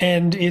Roundup.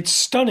 And it's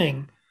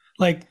stunning,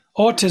 like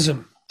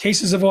autism,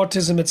 cases of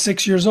autism at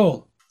 6 years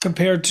old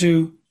compared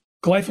to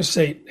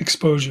glyphosate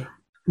exposure.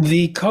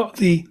 The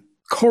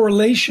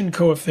correlation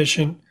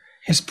coefficient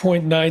is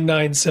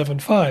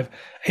 0.9975.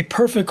 A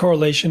perfect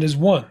correlation is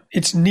 1.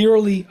 It's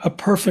nearly a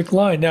perfect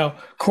line. Now,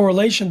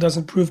 correlation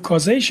doesn't prove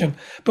causation,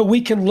 but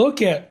we can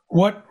look at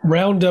what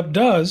Roundup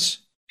does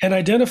and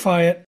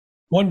identify it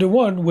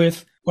one-to-one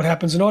with what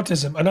happens in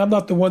autism. And I'm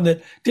not the one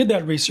that did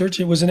that research.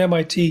 It was an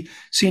MIT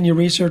senior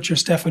researcher,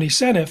 Stephanie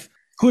Seneff,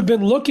 who had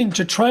been looking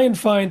to try and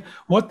find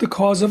what the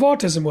cause of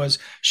autism was.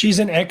 She's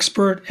an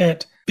expert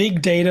at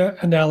big data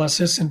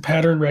analysis and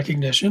pattern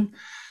recognition.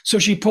 So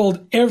she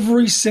pulled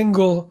every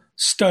single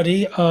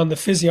study on the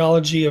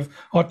physiology of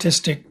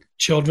autistic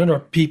children or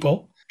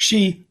people.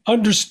 She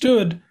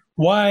understood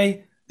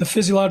why the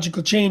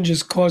physiological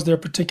changes cause their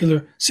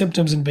particular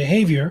symptoms and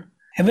behavior,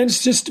 and then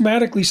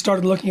systematically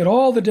started looking at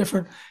all the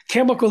different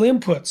chemical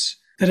inputs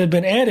that had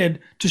been added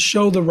to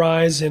show the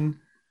rise in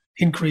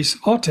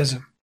increased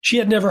autism. She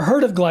had never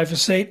heard of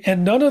glyphosate,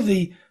 and none of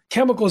the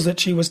chemicals that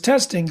she was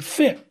testing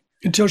fit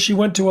until she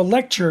went to a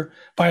lecture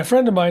by a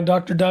friend of mine,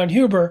 Dr. Don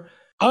Huber,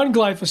 on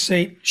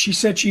glyphosate. She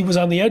said she was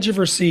on the edge of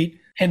her seat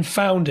and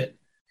found it,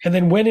 and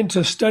then went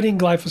into studying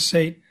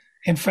glyphosate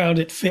and found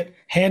it fit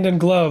hand in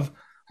glove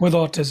with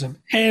autism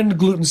and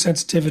gluten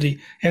sensitivity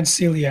and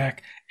celiac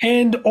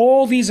and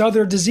all these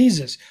other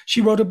diseases.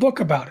 She wrote a book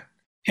about it.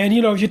 And,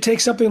 you take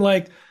something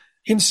like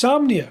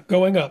insomnia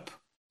going up,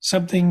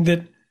 something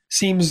that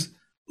seems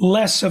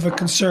less of a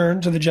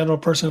concern to the general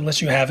person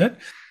unless you have it.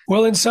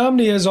 Well,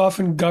 insomnia is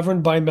often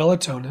governed by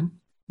melatonin.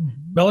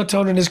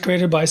 Melatonin is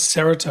created by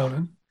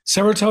serotonin.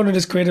 Serotonin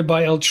is created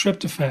by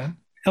L-tryptophan.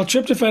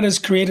 L-tryptophan is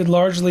created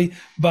largely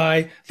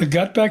by the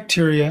gut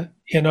bacteria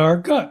in our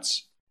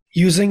guts,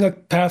 using a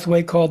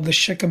pathway called the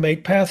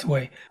shikimate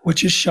pathway,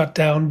 which is shut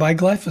down by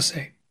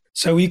glyphosate.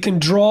 So you can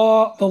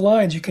draw the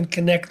lines, you can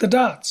connect the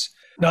dots.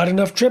 not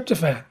enough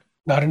tryptophan,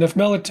 not enough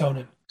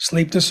melatonin.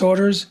 Sleep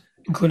disorders,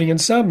 including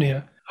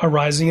insomnia, are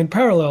rising in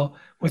parallel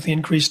with the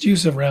increased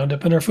use of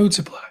Roundup in our food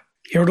supply.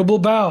 Irritable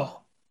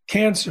bowel,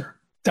 cancer,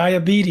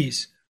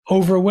 diabetes,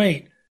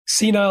 overweight,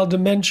 senile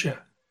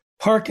dementia,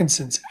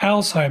 Parkinson's,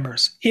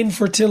 Alzheimer's,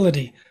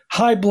 infertility,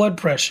 high blood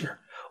pressure.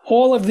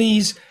 All of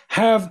these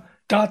have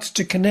dots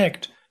to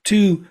connect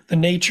to the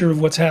nature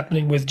of what's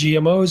happening with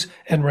GMOs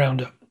and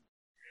Roundup.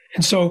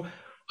 And so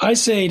I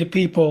say to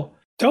people,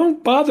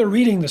 don't bother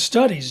reading the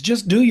studies,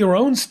 just do your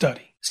own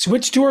study.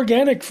 Switch to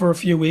organic for a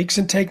few weeks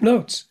and take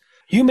notes.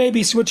 You may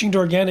be switching to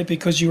organic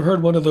because you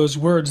heard one of those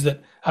words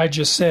that I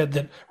just said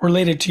that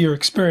related to your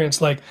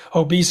experience, like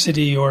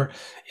obesity or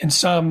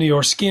insomnia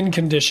or skin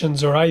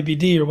conditions or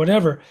IBD or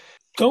whatever.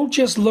 Don't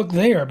just look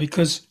there,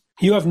 because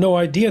you have no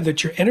idea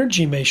that your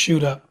energy may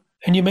shoot up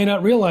and you may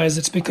not realize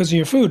it's because of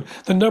your food.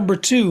 The number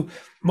 2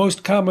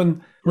 most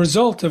common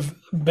result of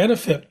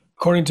benefit,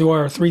 according to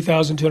our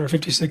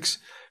 3,256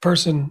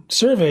 person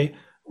survey,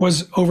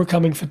 was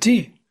overcoming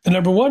fatigue. The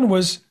number 1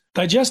 was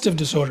digestive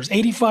disorders.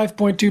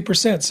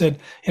 85.2% said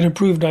it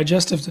improved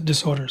digestive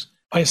disorders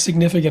by a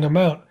significant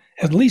amount,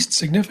 at least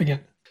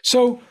significant.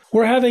 So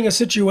we're having a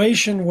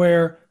situation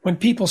where when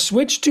people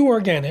switch to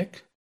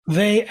organic,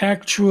 they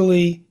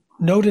actually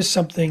notice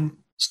something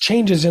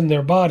changes in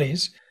their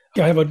bodies.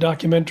 I have a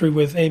documentary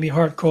with Amy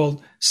Hart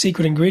called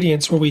Secret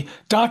Ingredients, where we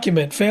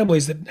document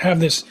families that have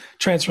this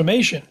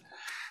transformation.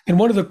 And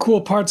one of the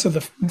cool parts of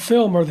the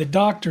film are the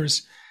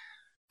doctors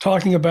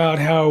talking about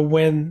how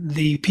when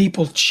the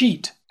people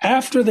cheat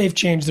after they've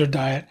changed their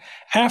diet,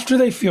 after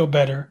they feel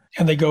better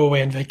and they go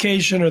away on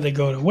vacation or they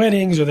go to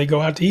weddings or they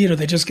go out to eat or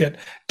they just get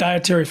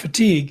dietary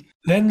fatigue,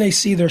 then they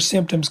see their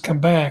symptoms come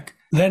back.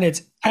 Then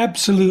it's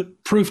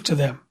absolute proof to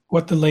them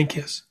what the link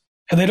is.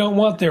 And they don't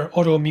want their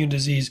autoimmune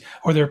disease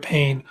or their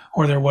pain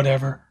or their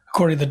whatever,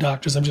 according to the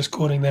doctors. I'm just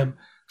quoting them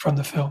from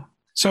the film.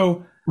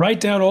 So write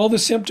down all the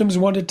symptoms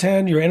 1 to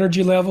 10, your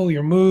energy level,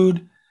 your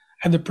mood,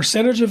 and the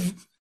percentage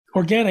of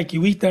organic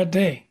you eat that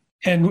day.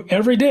 And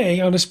every day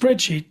on a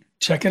spreadsheet,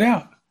 check it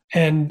out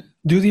and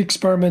do the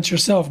experiments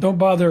yourself. Don't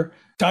bother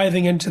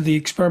diving into the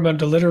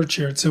experimental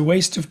literature. It's a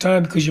waste of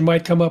time because you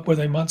might come up with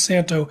a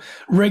Monsanto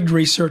rigged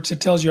research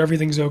that tells you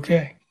everything's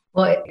okay.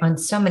 Well, on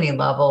so many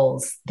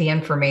levels, the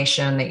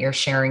information that you're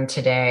sharing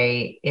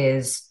today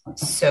is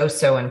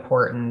so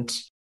important.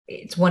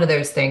 It's one of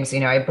those things,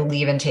 I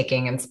believe in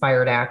taking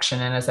inspired action.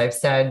 And as I've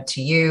said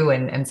to you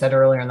and said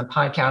earlier in the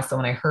podcast, that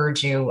when I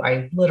heard you,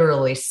 I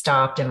literally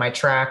stopped in my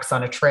tracks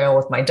on a trail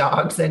with my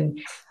dogs and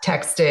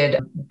texted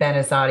Ben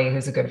Azadi,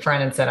 who's a good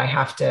friend, and said, I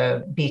have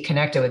to be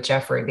connected with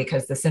Jeffrey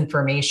because this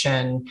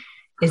information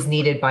is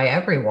needed by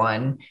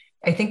everyone.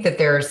 I think that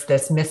there's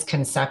this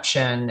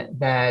misconception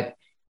that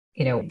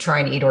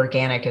trying to eat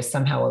organic is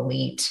somehow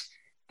elite.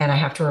 And I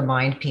have to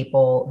remind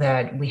people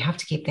that we have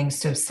to keep things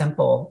so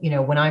simple.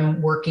 When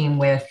I'm working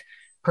with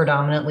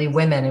predominantly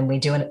women and we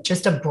do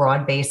just a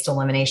broad-based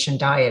elimination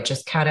diet,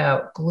 just cut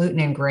out gluten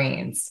and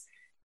grains.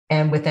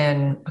 And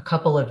within a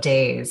couple of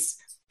days,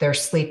 their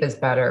sleep is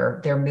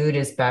better, their mood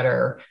is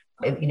better,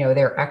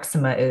 their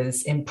eczema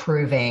is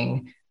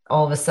improving.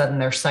 All of a sudden,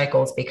 their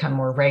cycles become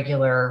more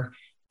regular.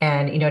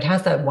 And, it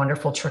has that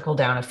wonderful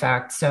trickle-down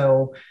effect.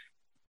 So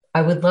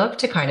I would love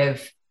to kind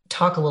of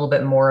talk a little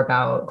bit more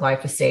about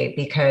glyphosate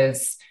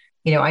because,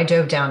 I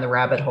dove down the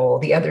rabbit hole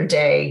the other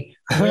day,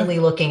 really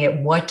looking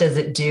at what does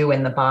it do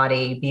in the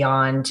body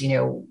beyond,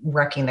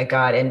 wrecking the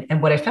gut.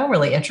 And what I found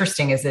really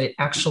interesting is that it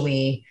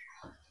actually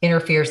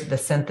interferes with the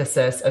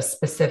synthesis of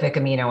specific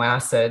amino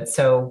acids.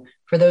 So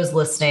for those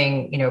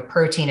listening,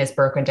 protein is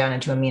broken down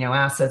into amino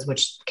acids,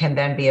 which can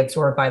then be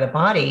absorbed by the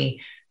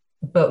body.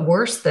 But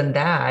worse than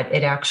that,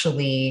 it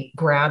actually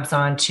grabs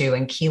onto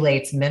and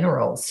chelates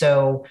minerals.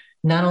 So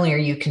not only are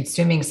you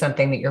consuming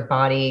something that your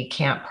body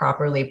can't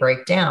properly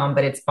break down,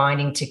 but it's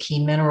binding to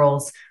key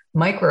minerals,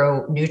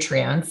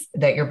 micronutrients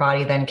that your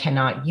body then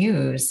cannot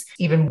use.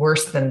 Even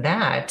worse than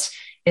that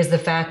is the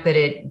fact that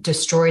it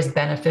destroys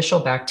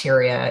beneficial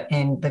bacteria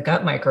in the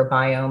gut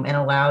microbiome and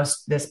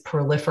allows this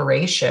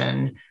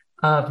proliferation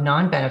of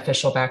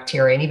non-beneficial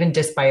bacteria and even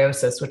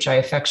dysbiosis, which I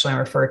affectionately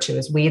refer to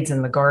as weeds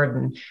in the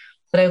garden.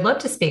 But I'd love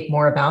to speak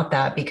more about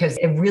that because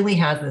it really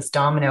has this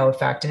domino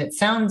effect. And it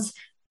sounds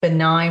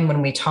benign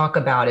when we talk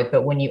about it,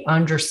 but when you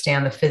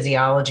understand the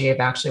physiology of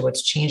actually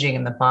what's changing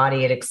in the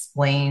body, it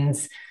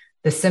explains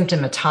the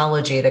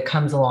symptomatology that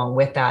comes along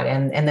with that.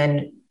 And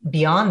then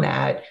beyond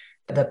that,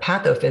 the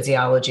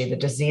pathophysiology, the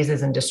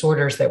diseases and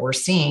disorders that we're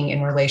seeing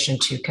in relation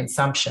to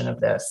consumption of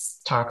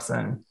this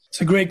toxin. It's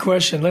a great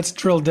question. Let's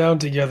drill down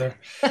together.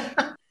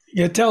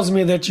 It tells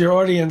me that your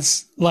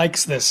audience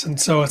likes this. And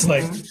so it's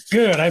like,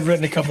 good, I've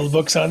written a couple of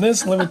books on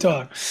this. Let me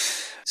talk.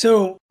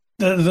 So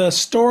the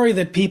story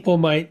that people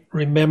might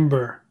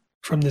remember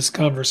from this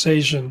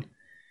conversation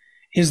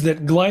is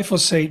that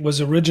glyphosate was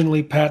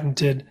originally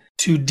patented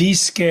to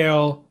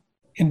descale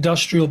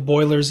industrial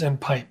boilers and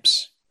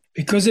pipes.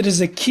 Because it is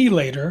a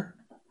chelator,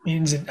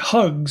 means it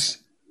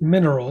hugs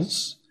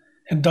minerals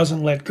and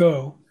doesn't let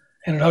go,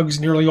 and it hugs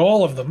nearly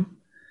all of them.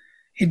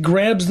 It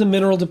grabs the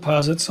mineral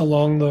deposits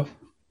along the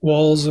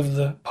walls of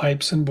the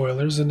pipes and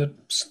boilers, and it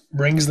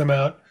brings them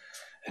out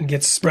and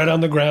gets spread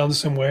on the ground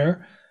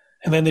somewhere.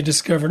 And then they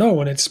discovered,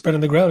 when it's spread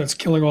on the ground, it's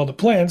killing all the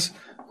plants.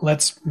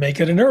 Let's make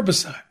it an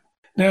herbicide.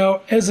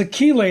 Now, as a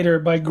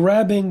chelator, by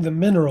grabbing the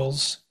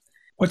minerals,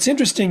 what's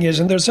interesting is,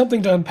 and there's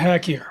something to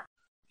unpack here,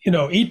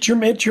 eat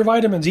your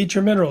vitamins, eat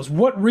your minerals.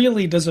 What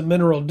really does a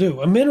mineral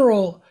do? A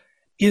mineral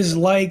is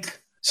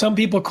like, some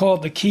people call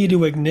it the key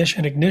to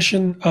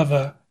ignition of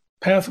a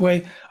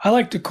pathway. I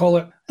like to call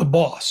it the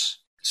boss.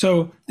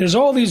 So there's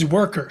all these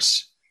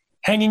workers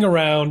hanging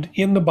around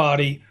in the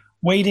body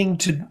waiting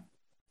to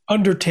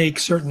undertake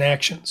certain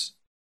actions.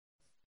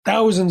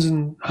 Thousands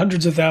and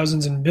hundreds of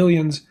thousands and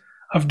billions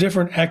of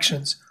different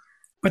actions.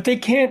 But they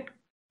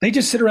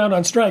just sit around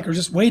on strike or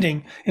just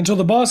waiting until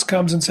the boss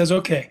comes and says,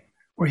 okay,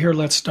 we're here,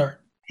 let's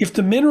start. If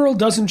the mineral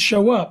doesn't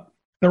show up,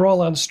 they're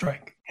all on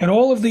strike. And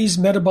all of these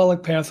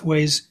metabolic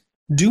pathways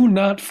do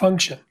not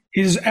function.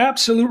 It is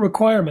absolute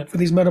requirement for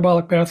these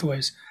metabolic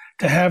pathways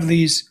to have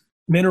these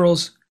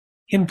minerals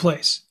in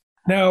place.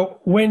 Now,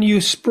 when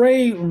you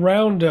spray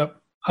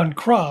Roundup on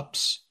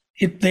crops,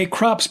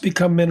 crops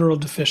become mineral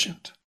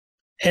deficient.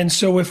 And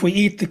so if we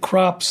eat the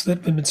crops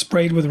that have been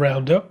sprayed with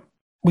Roundup,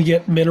 we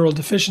get mineral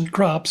deficient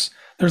crops.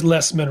 There's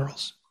less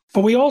minerals.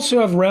 But we also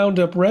have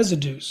Roundup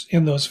residues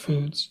in those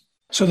foods.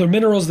 So the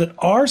minerals that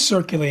are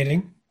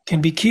circulating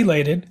can be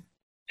chelated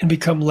and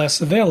become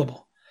less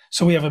available.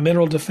 So we have a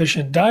mineral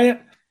deficient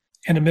diet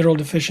and a mineral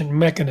deficient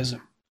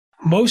mechanism.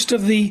 Most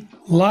of the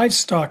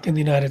livestock in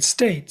the United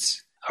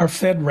States are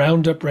fed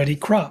Roundup ready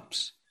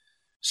crops: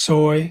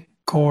 soy,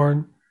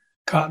 corn,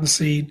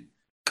 cottonseed,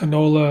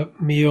 canola,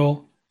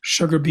 meal,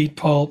 sugar beet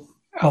pulp,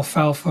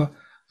 alfalfa.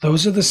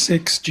 Those are the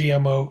 6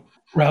 GMO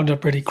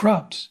Roundup ready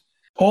crops.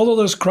 All of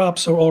those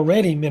crops are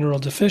already mineral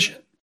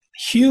deficient.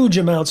 Huge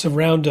amounts of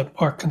Roundup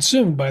are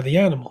consumed by the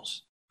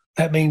animals.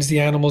 That means the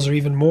animals are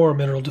even more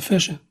mineral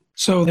deficient.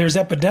 So there's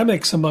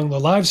epidemics among the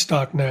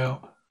livestock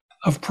now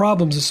of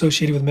problems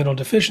associated with mineral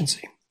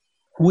deficiency.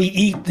 We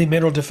eat the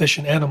mineral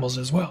deficient animals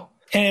as well,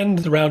 and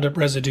the Roundup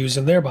residues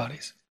in their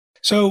bodies.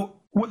 So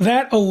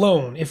that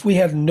alone, if we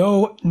had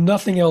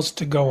nothing else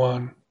to go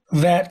on,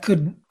 that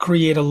could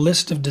create a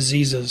list of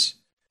diseases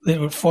that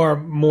would far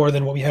more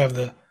than what we have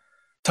the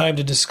time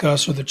to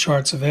discuss or the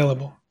charts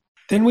available.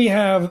 Then we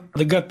have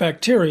the gut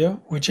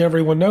bacteria, which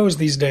everyone knows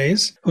these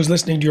days who's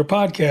listening to your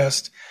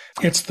podcast.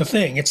 It's the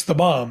thing. It's the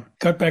bomb.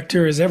 Gut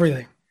bacteria is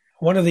everything.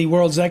 One of the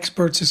world's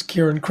experts is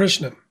Kiran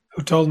Krishnan,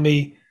 who told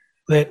me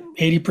that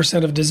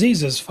 80% of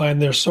diseases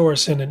find their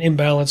source in an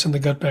imbalance in the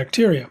gut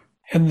bacteria,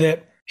 and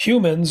that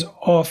humans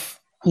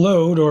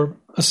offload or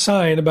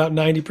assign about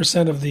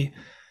 90% of the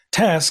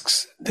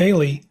tasks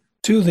daily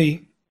to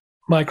the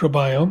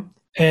microbiome.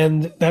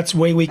 And that's the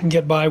way we can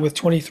get by with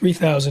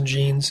 23,000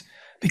 genes,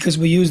 because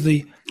we use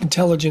the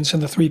intelligence in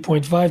the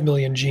 3.5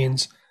 million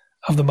genes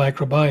of the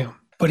microbiome.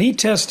 But he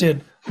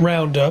tested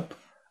Roundup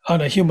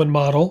on a human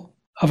model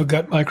of a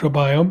gut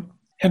microbiome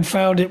and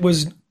found it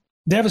was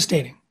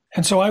devastating.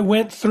 And so I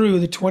went through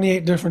the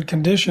 28 different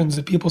conditions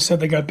that people said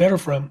they got better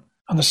from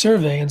on the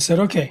survey and said,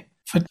 okay,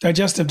 for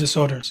digestive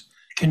disorders,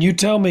 can you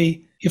tell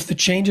me if the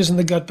changes in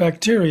the gut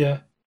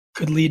bacteria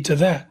could lead to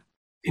that?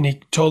 And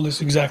he told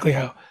us exactly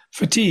how.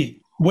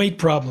 Fatigue, weight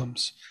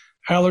problems,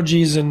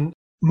 allergies and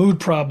mood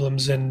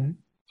problems, and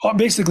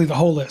basically the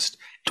whole list.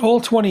 All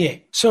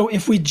 28. So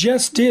if we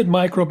just did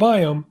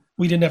microbiome,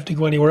 we didn't have to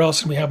go anywhere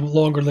else, and we have a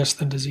longer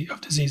list of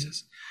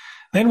diseases.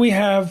 Then we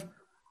have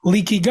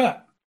leaky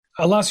gut.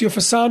 Alessio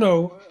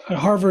Fasano, a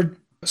Harvard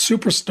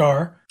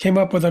superstar, came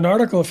up with an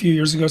article a few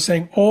years ago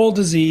saying all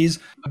disease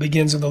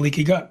begins in the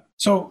leaky gut.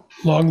 So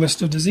long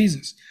list of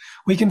diseases.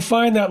 We can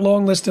find that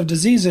long list of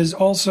diseases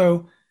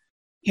also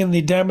in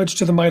the damage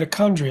to the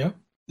mitochondria,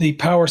 the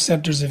power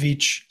centers of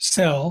each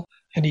cell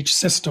and each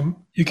system.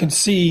 You can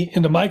see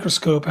in the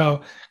microscope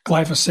how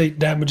glyphosate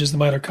damages the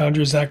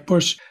mitochondria. Zach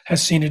Bush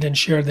has seen it and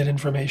shared that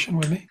information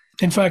with me.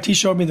 In fact, he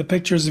showed me the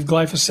pictures of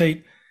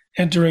glyphosate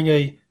entering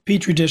a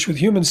petri dish with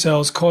human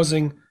cells,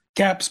 causing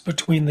gaps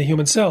between the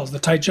human cells. The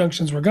tight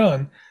junctions were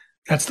gone.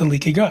 That's the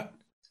leaky gut.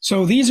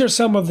 So these are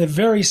some of the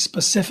very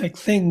specific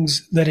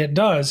things that it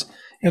does.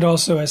 It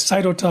also has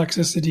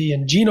cytotoxicity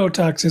and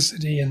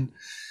genotoxicity. And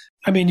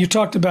I mean, you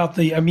talked about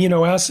the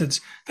amino acids.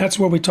 That's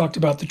where we talked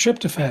about the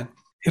tryptophan.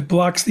 It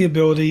blocks the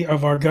ability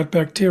of our gut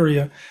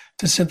bacteria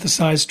to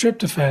synthesize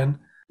tryptophan.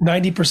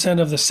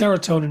 90% of the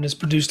serotonin is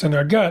produced in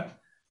our gut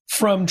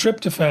from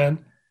tryptophan,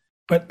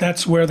 but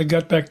that's where the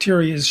gut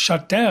bacteria is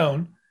shut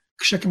down.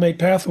 Shikimate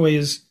pathway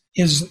is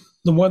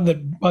the one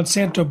that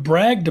Monsanto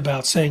bragged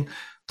about, saying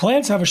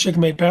plants have a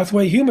shikimate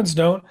pathway, humans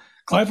don't.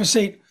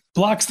 Glyphosate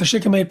blocks the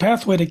shikimate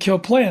pathway to kill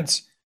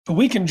plants, but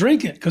we can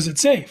drink it because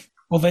it's safe.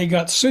 Well, they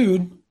got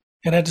sued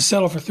and had to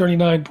settle for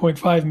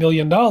 $39.5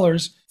 million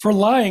for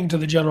lying to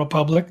the general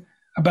public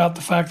about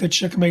the fact that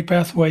shikimate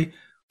pathway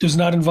is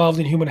not involved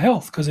in human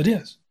health, because it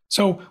is.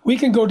 So we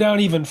can go down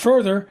even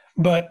further,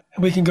 but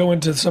we can go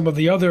into some of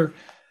the other,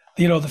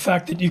 the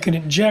fact that you can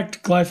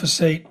inject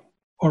glyphosate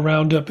or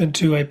Roundup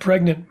into a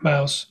pregnant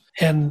mouse,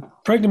 and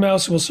pregnant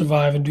mouse will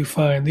survive and do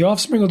fine. The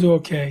offspring will do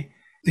okay.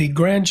 the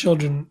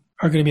grandchildren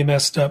are going to be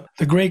messed up.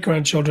 The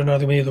great-grandchildren are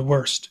going to be the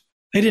worst.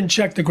 They didn't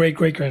check the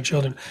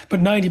great-great-grandchildren,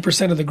 but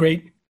 90% of the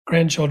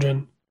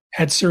great-grandchildren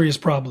had serious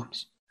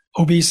problems.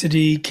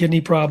 Obesity,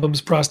 kidney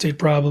problems, prostate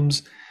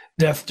problems,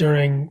 death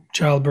during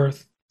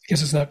childbirth. I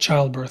guess it's not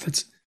childbirth,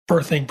 it's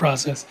birthing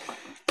process.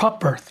 Pup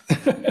birth.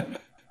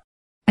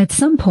 At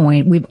some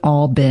point, we've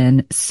all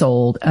been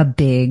sold a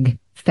big,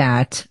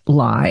 fat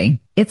lie.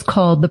 It's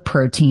called the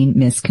protein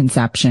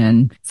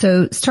misconception.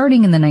 So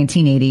starting in the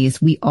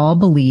 1980s, we all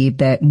believed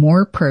that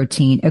more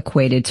protein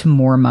equated to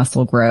more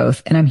muscle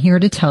growth. And I'm here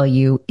to tell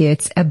you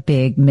it's a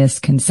big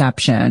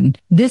misconception.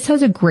 This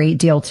has a great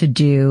deal to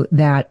do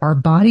that our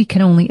body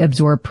can only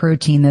absorb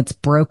protein that's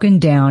broken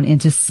down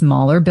into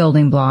smaller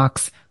building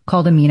blocks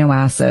called amino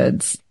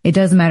acids. It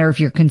doesn't matter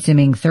if you're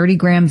consuming 30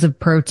 grams of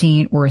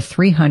protein or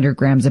 300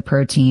 grams of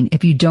protein.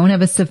 If you don't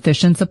have a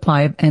sufficient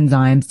supply of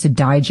enzymes to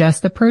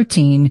digest the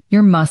protein,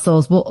 your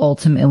muscles will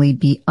ultimately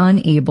be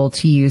unable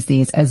to use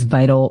these as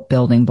vital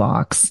building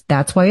blocks.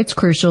 That's why it's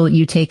crucial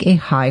you take a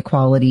high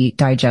quality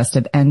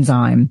digestive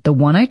enzyme. The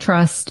one I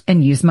trust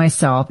and use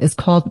myself is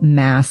called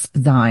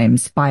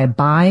Masszymes by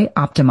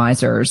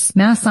Bioptimizers.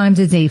 Masszymes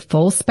is a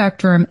full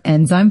spectrum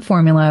enzyme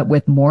formula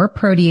with more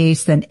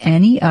protease than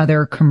any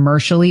other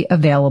commercially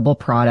available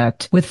product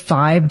with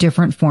 5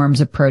 different forms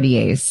of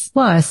protease.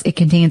 Plus, it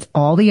contains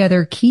all the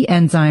other key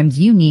enzymes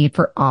you need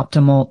for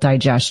optimal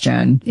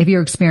digestion. If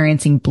you're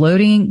experiencing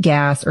bloating,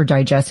 gas, or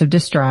digestive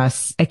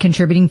distress, a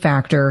contributing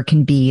factor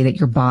can be that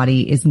your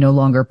body is no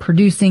longer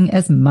producing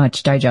as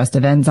much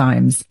digestive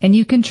enzymes. And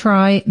you can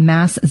try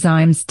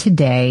Masszymes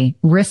today,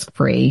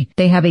 risk-free.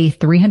 They have a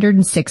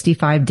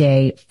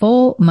 365-day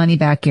full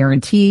money-back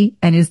guarantee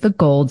and is the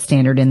gold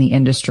standard in the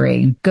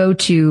industry. Go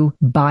to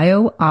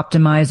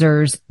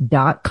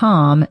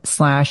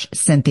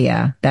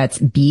bioptimizers.com/Cynthia. That's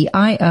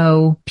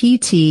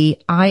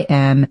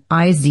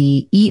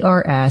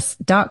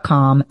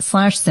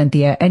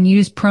bioptimizers.com/Cynthia and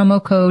use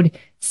promo code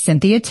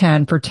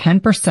Cynthia10 for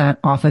 10%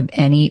 off of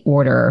any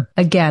order.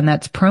 Again,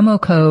 that's promo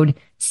code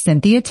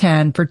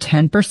Cynthia10 for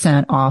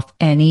 10% off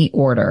any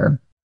order.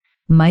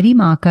 Mighty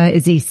Maca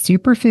is a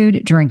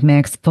superfood drink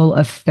mix full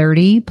of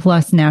 30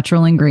 plus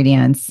natural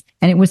ingredients,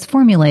 and it was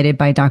formulated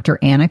by Dr.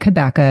 Anna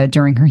Cabeca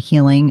during her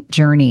healing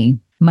journey.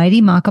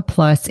 Mighty Maca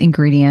Plus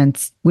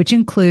ingredients, which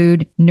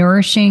include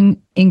nourishing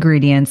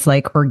ingredients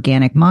like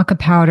organic maca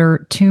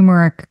powder,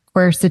 turmeric,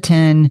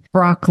 quercetin,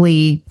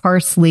 broccoli,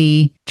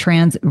 parsley,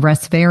 trans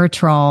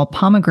resveratrol,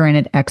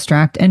 pomegranate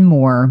extract, and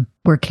more,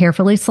 were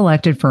carefully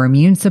selected for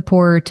immune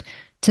support,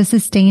 to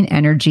sustain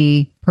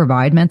energy,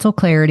 provide mental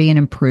clarity, and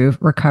improve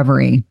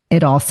recovery.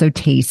 It also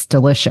tastes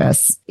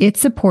delicious. It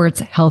supports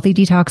healthy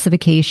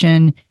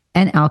detoxification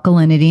and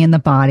alkalinity in the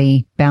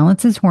body,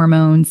 balances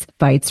hormones,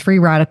 fights free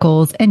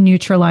radicals, and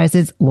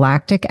neutralizes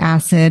lactic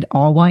acid,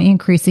 all while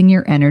increasing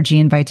your energy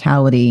and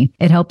vitality.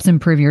 It helps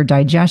improve your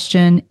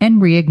digestion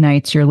and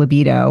reignites your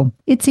libido.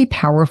 It's a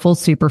powerful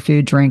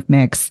superfood drink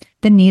mix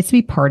that needs to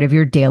be part of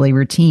your daily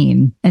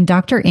routine. And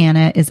Dr.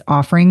 Anna is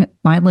offering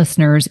my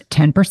listeners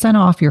 10%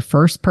 off your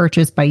first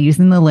purchase by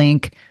using the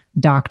link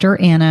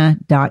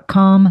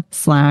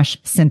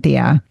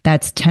dranna.com/Cynthia.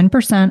 That's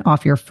 10%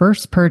 off your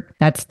first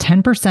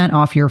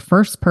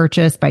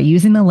purchase by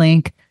using the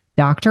link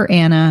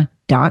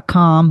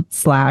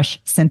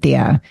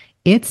dranna.com/Cynthia.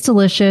 It's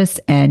delicious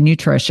and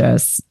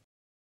nutritious.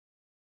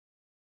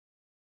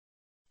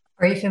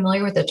 Are you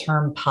familiar with the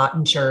term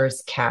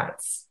Pottinger's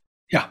cats?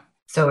 Yeah.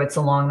 So it's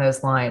along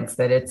those lines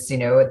that it's,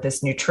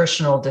 this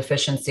nutritional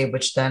deficiency,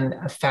 which then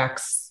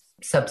affects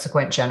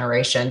subsequent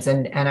generations.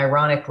 And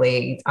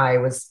ironically,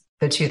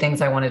 the two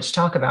things I wanted to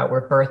talk about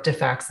were birth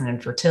defects and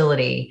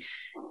infertility.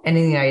 And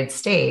in the United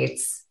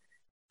States,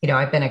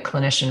 I've been a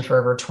clinician for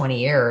over 20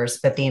 years,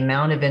 but the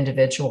amount of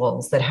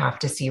individuals that have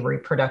to see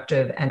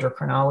reproductive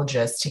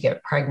endocrinologists to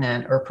get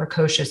pregnant, or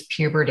precocious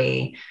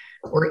puberty,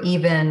 or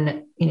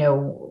even,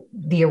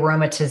 the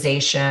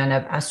aromatization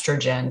of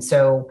estrogen.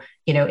 So,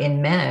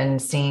 in men,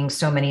 seeing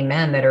so many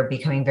men that are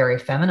becoming very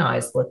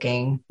feminized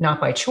looking,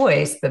 not by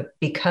choice, but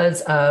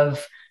because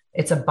of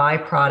it's a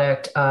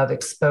byproduct of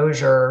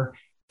exposure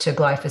to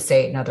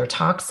glyphosate and other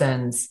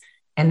toxins.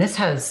 And this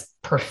has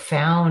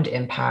profound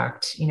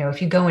impact.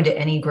 If you go into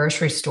any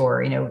grocery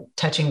store,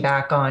 touching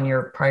back on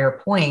your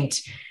prior point,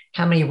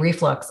 how many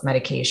reflux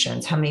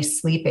medications, how many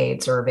sleep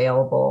aids are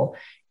available.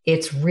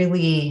 It's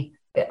really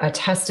a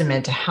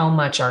testament to how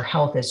much our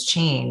health has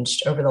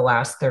changed over the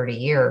last 30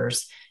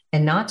 years,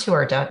 and not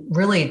to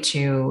really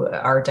to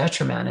our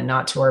detriment and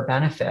not to our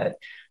benefit.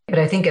 But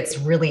I think it's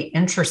really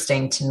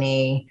interesting to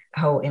me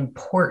how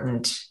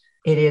important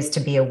it is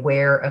to be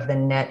aware of the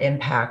net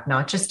impact,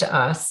 not just to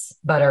us,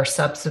 but our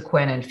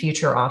subsequent and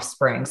future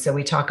offspring. So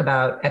we talk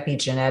about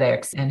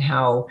epigenetics and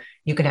how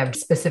you can have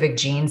specific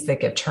genes that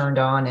get turned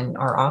on in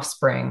our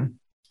offspring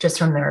just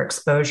from their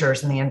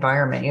exposures in the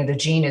environment. The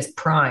gene is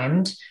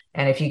primed,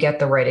 and if you get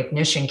the right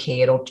ignition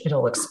key,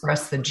 it'll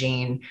express the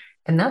gene.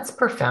 And that's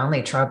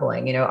profoundly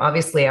troubling.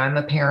 Obviously I'm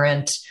a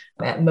parent.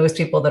 Most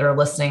people that are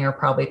listening are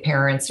probably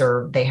parents,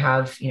 or they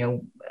have,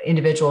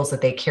 individuals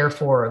that they care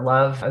for or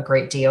love a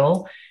great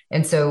deal.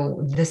 And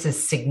so this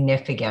is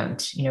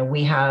significant.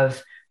 We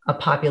have a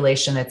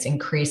population that's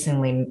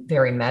increasingly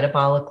very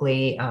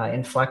metabolically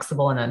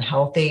inflexible and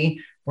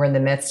unhealthy. We're in the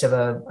midst of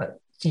a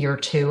year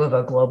 2 of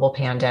a global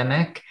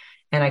pandemic.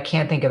 And I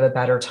can't think of a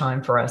better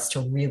time for us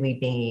to really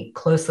be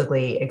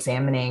closely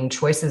examining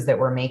choices that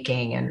we're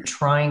making and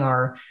trying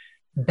our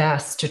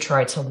best to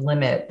try to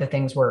limit the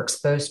things we're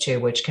exposed to,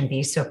 which can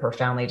be so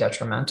profoundly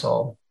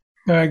detrimental.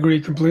 I agree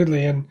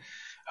completely. And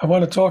I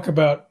want to talk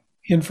about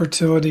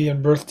infertility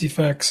and birth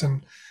defects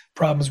and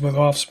problems with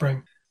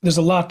offspring. There's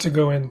a lot to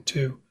go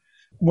into.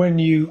 When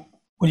you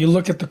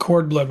look at the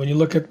cord blood, when you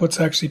look at what's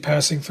actually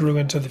passing through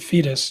into the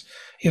fetus,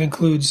 it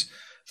includes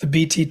the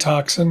Bt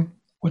toxin,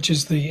 which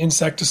is the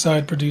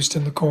insecticide produced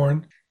in the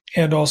corn,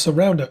 and also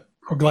Roundup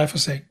or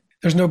glyphosate.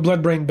 There's no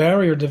blood-brain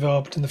barrier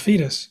developed in the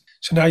fetus.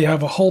 So now you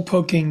have a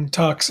hole-poking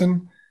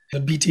toxin, the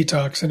Bt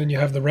toxin, and you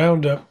have the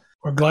Roundup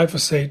or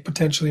glyphosate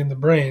potentially in the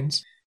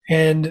brains.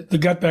 And the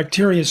gut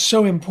bacteria is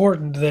so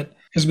important that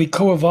as we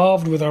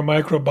co-evolved with our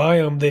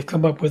microbiome, they've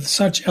come up with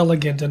such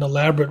elegant and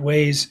elaborate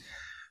ways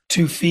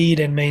to feed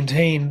and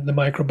maintain the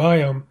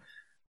microbiome,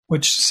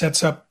 which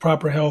sets up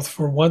proper health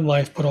for one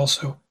life, but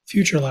also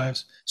future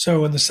lives.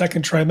 So in the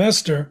second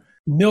trimester,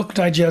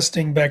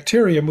 milk-digesting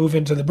bacteria move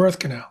into the birth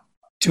canal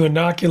to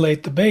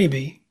inoculate the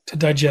baby to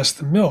digest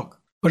the milk.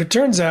 But it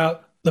turns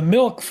out the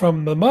milk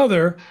from the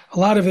mother, a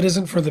lot of it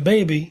isn't for the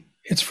baby,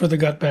 it's for the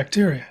gut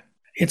bacteria.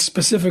 It's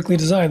specifically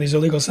designed, these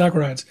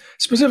oligosaccharides,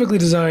 specifically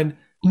designed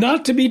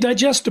not to be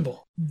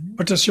digestible,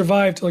 but to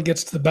survive till it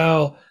gets to the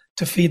bowel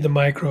to feed the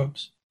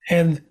microbes.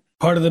 And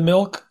part of the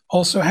milk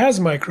also has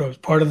microbes.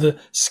 Part of the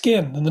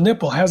skin and the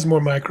nipple has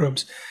more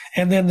microbes.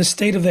 And then the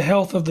state of the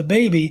health of the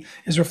baby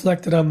is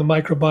reflected on the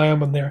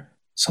microbiome in their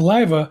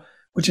saliva,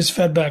 which is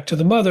fed back to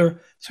the mother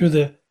through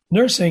the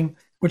nursing,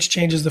 which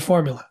changes the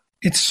formula.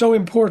 It's so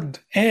important.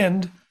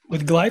 And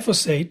with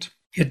glyphosate,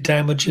 it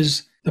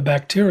damages the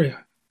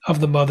bacteria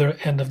of the mother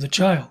and of the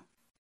child,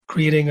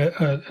 creating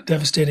a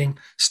devastating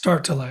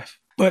start to life.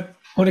 But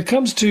when it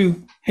comes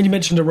to, and you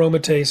mentioned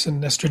aromatase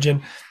and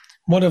estrogen,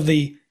 one of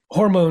the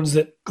hormones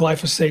that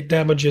glyphosate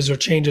damages or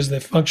changes the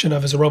function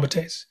of is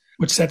aromatase,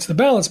 which sets the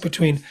balance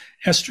between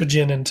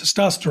estrogen and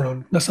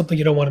testosterone. That's something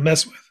you don't want to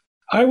mess with.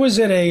 I was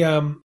at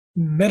a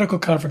medical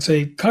conference,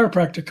 a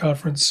chiropractic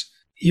conference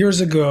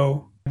years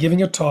ago,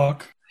 giving a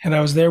talk, and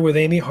I was there with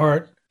Amy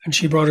Hart, and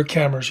she brought her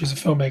camera. She's a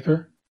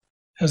filmmaker,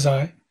 as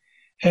I.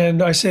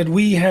 And I said,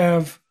 we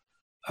have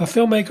a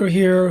filmmaker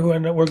here who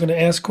we're going to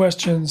ask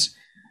questions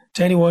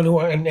to anyone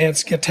and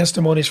get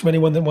testimonies from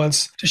anyone that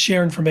wants to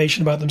share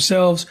information about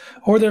themselves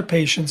or their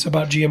patients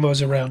about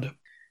GMOs around it.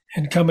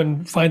 And come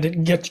and find it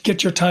and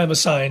get your time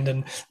assigned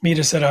and meet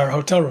us at our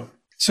hotel room.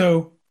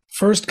 So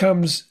first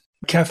comes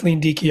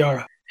Kathleen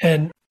DiChiara.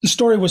 And the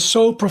story was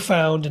so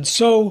profound and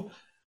so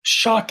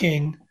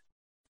shocking,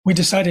 we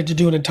decided to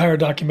do an entire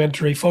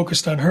documentary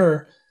focused on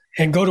her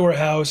and go to her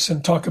house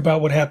and talk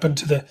about what happened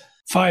to the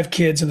 5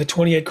 kids and the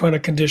 28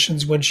 chronic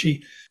conditions when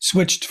she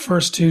switched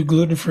first to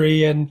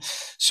gluten-free and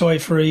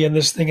soy-free and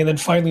this thing, and then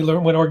finally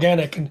went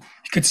organic. And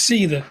you could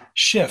see the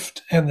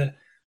shift, and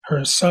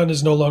her son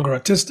is no longer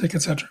autistic,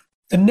 etc.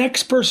 The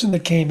next person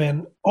that came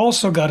in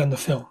also got in the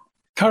film,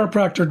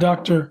 chiropractor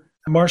Dr.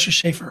 Marcia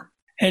Schaefer.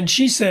 And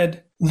she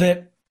said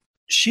that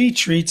she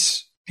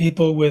treats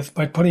people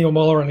by putting them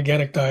all on an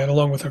organic diet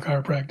along with her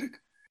chiropractic,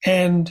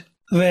 and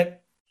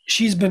that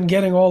she's been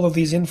getting all of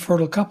these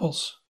infertile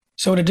couples.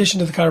 So in addition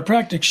to the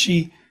chiropractic,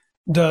 she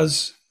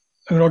does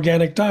an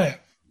organic diet,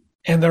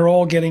 and they're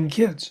all getting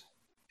kids.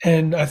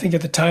 And I think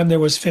at the time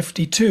there was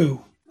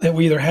 52 that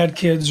we either had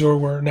kids or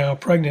were now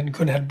pregnant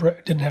and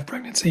didn't have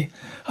pregnancy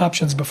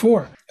options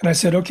before. And I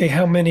said, okay,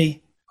 how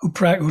many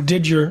who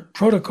did your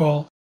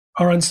protocol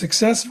are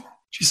unsuccessful?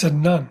 She said,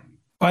 none.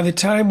 By the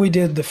time we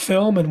did the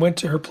film and went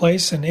to her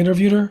place and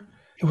interviewed her,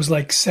 it was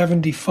like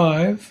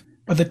 75.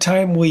 By the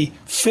time we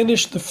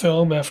finished the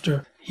film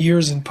after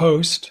years in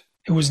post,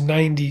 it was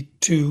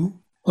 92.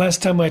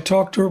 Last time I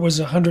talked to her, it was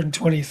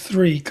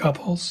 123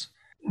 couples.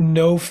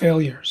 No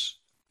failures.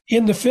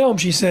 In the film,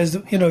 she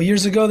says,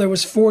 years ago there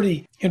was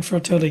 40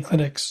 infertility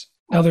clinics.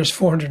 Now there's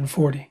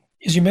 440.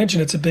 As you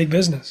mentioned, it's a big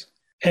business.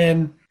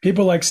 And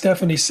people like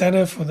Stephanie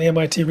Seneff, the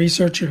MIT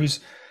researcher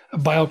who's a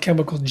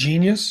biochemical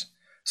genius,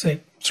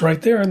 say, it's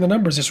right there in the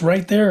numbers. It's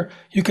right there.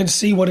 You can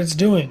see what it's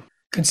doing.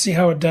 You can see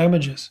how it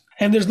damages.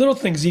 And there's little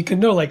things you can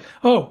know, like,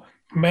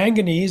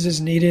 manganese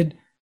is needed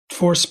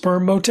for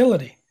sperm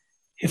motility.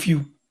 If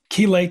you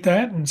chelate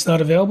that and it's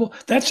not available,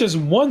 that's just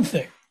one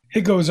thing.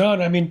 It goes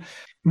on. I mean,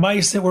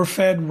 mice that were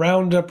fed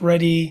Roundup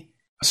Ready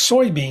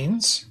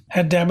soybeans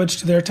had damage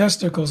to their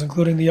testicles,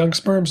 including the young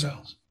sperm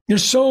cells.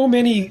 There's so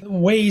many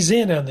ways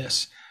in on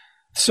this,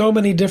 so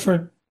many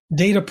different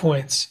data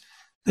points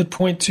that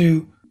point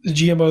to the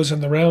GMOs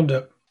and the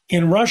Roundup.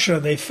 In Russia,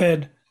 they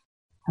fed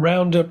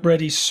Roundup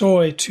Ready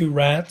soy to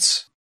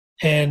rats,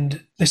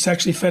 and they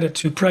actually fed it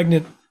to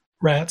pregnant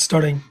rats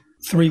starting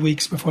 3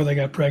 weeks before they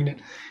got pregnant.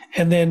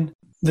 And then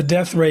the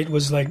death rate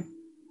was like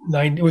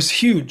 9. It was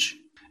huge.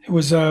 It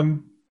was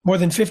more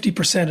than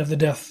 50% of the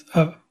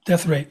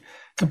death rate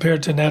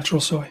compared to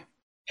natural soy.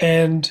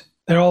 And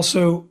they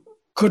also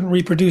couldn't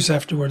reproduce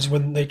afterwards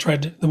when they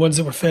tried to, the ones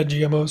that were fed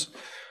GMOs.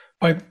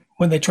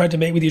 When they tried to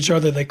mate with each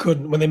other, they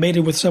couldn't. When they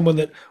mated with someone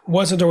that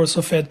wasn't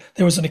also fed,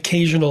 there was an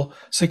occasional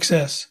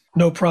success,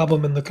 no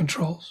problem in the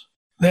controls.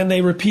 Then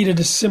they repeated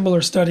a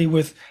similar study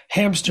with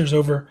hamsters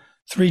over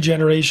 3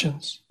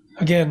 generations.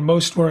 Again,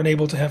 most weren't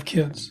able to have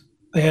kids.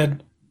 They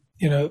had,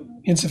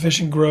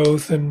 insufficient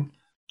growth and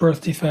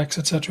birth defects,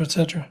 et cetera, et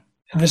cetera.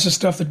 And this is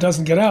stuff that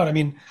doesn't get out. I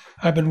mean,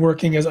 I've been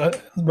working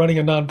running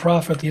a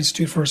nonprofit, the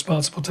Institute for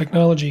Responsible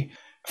Technology,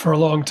 for a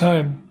long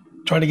time,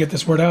 trying to get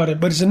this word out.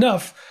 But it's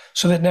enough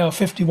so that now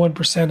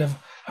 51% of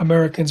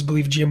Americans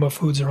believe GMO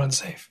foods are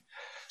unsafe.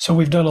 So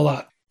we've done a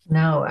lot.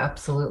 No,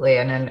 absolutely.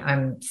 And then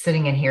I'm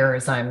sitting in here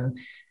as I'm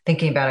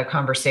thinking about a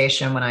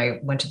conversation. When I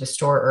went to the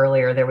store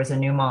earlier, there was a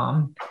new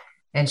mom,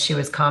 and she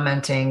was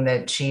commenting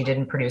that she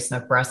didn't produce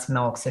enough breast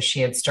milk, so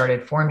she had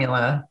started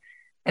formula.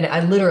 And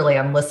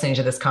I'm listening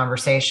to this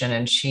conversation,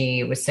 and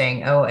she was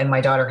saying, oh, and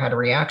my daughter had a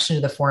reaction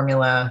to the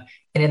formula.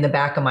 And in the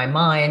back of my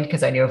mind,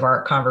 because I knew of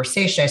our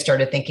conversation, I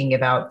started thinking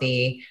about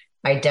the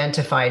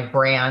identified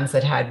brands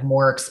that had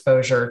more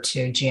exposure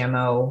to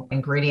GMO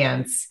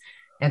ingredients.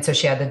 And so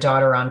she had the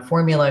daughter on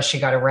formula, she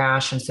got a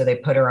rash, and so they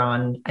put her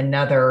on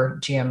another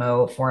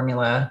GMO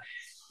formula.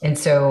 And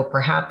so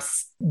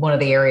perhaps one of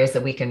the areas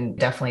that we can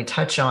definitely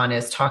touch on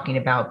is talking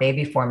about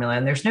baby formula.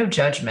 And there's no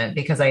judgment,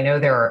 because I know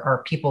there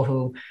are people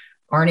who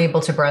aren't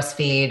able to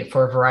breastfeed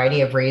for a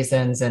variety of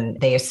reasons, and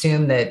they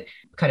assume that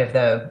kind of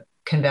the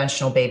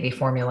conventional baby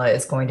formula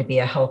is going to be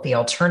a healthy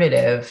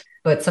alternative.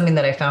 But something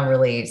that I found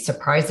really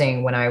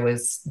surprising when I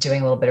was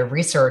doing a little bit of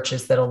research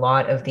is that a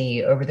lot of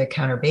the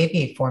over-the-counter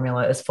baby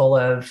formula is full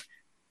of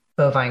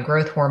bovine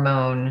growth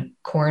hormone,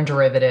 corn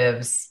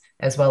derivatives,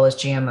 as well as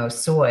GMO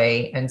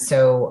soy. And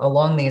so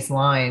along these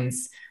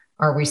lines,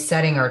 are we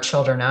setting our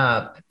children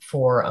up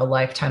for a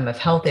lifetime of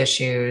health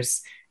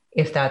issues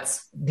if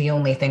that's the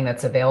only thing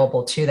that's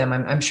available to them?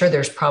 I'm sure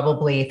there's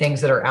probably things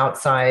that are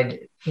outside,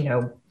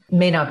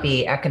 may not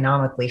be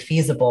economically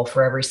feasible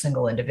for every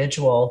single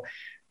individual.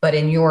 But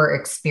in your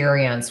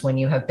experience, when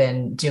you have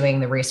been doing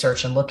the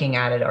research and looking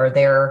at it, are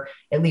there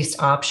at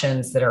least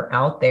options that are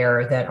out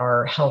there that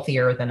are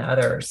healthier than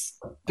others?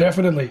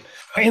 Definitely.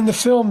 In the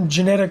film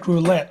Genetic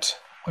Roulette,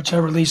 which I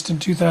released in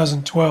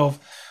 2012,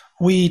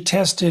 we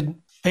tested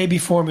baby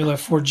formula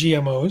for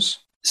GMOs.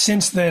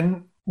 Since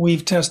then,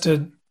 we've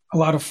tested a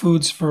lot of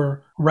foods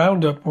for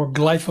Roundup or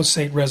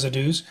glyphosate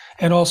residues,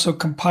 and also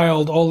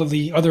compiled all of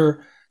the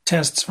other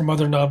tests from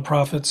other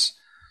nonprofits.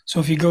 So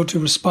if you go to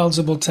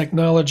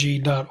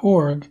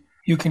responsibletechnology.org,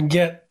 it's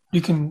a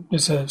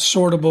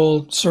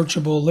sortable,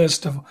 searchable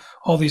list of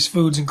all these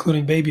foods,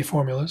 including baby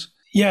formulas.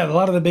 Yeah, a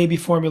lot of the baby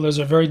formulas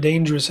are very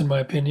dangerous, in my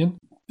opinion,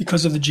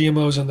 because of the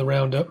GMOs and the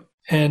Roundup,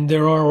 and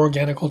there are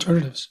organic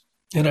alternatives.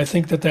 And I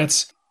think that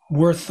that's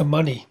worth the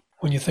money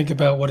when you think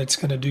about what it's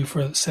going to do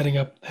for setting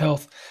up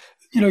health.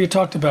 You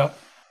talked about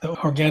the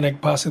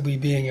organic possibly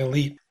being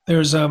elite.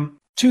 There's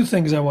 2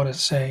 things I want to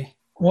say.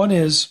 One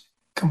is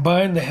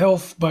combine the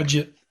health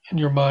budget in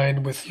your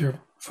mind with your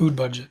food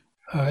budget.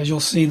 As you'll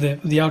see,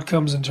 the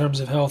outcomes in terms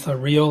of health are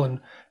real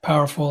and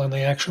powerful, and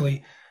they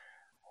actually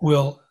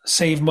will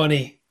save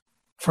money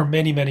for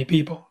many, many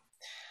people.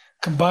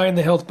 Combine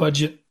the health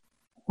budget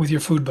with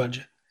your food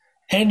budget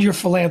and your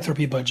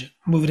philanthropy budget.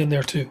 Move it in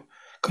there too,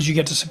 because you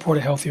get to support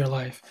a healthier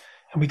life.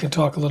 And we can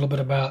talk a little bit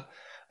about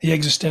the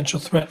existential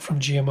threat from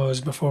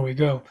GMOs before we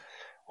go,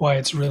 why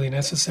it's really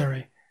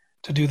necessary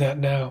to do that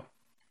now.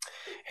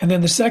 And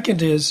then the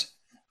second is,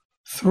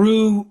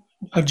 through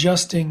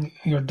adjusting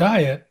your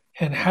diet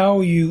and how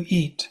you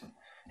eat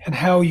and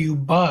how you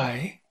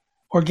buy,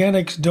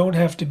 organics don't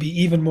have to be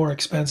even more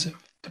expensive,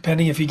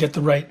 depending if you get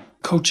the right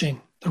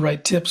coaching, the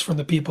right tips from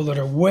the people that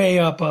are way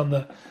up on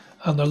the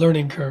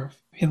learning curve.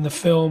 In the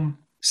film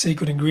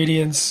Secret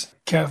Ingredients,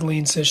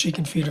 Kathleen says she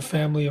can feed a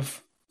family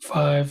of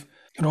 5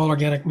 an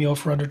all-organic meal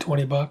for under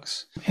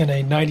 $20. In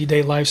a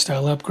 90-day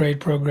lifestyle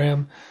upgrade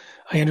program,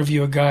 I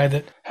interview a guy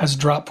that has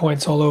drop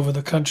points all over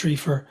the country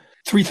for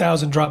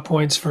 3,000 drop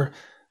points for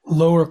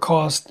lower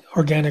cost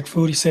organic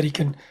food. He said he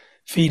can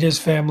feed his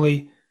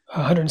family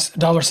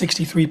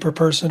 $163 per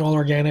person, all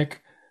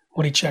organic,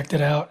 when he checked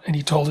it out, and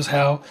he told us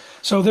how.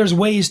 So there's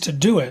ways to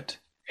do it,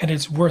 and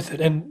it's worth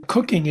it. And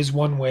cooking is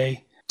one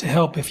way to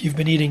help. If you've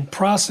been eating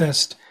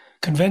processed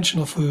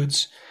conventional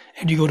foods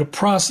and you go to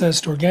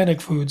processed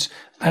organic foods,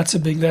 that's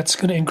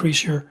going to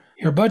increase your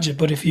budget.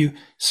 But if you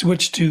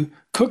switch to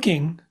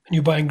cooking and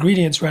you buy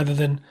ingredients rather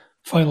than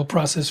final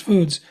processed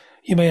foods,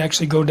 you may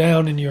actually go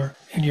down in your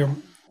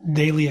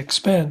daily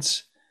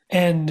expense,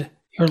 and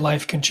your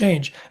life can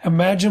change.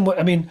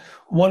 Imagine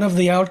one of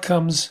the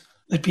outcomes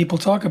that people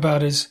talk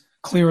about is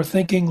clearer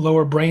thinking,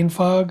 lower brain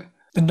fog.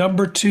 The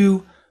number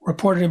 2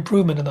 reported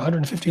improvement in the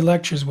 150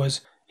 lectures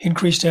was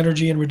increased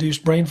energy and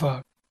reduced brain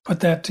fog. Put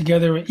that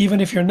together,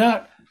 even if you're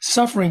not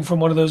suffering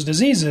from one of those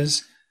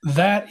diseases,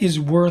 that is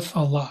worth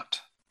a lot.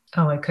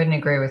 Oh, I couldn't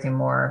agree with you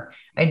more.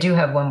 I do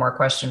have one more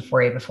question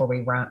for you before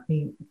we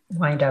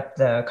wind up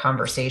the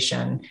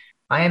conversation.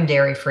 I am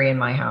dairy free in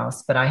my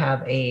house, but I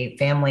have a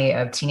family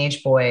of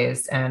teenage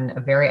boys and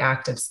a very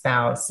active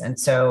spouse. And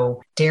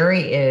so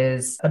dairy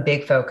is a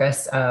big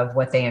focus of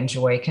what they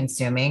enjoy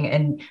consuming.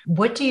 And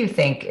what do you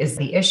think is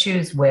the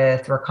issues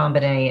with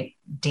recombinant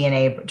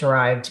DNA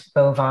derived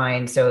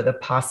bovine, so the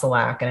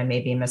Posilac, and I may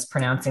be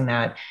mispronouncing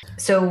that.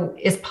 So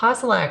is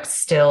Posilac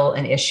still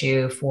an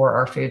issue for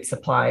our food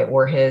supply,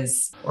 or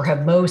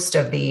have most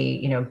of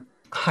the,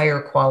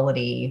 higher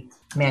quality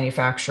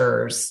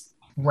manufacturers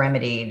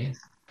remedied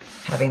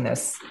having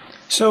this?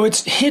 So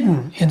it's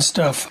hidden in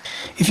stuff.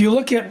 If you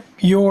look at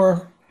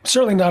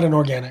certainly not an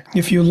organic,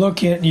 if you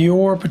look at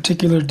your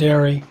particular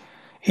dairy,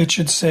 it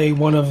should say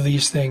one of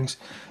these things: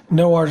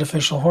 no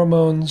artificial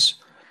hormones,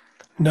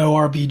 no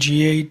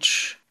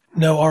RBGH,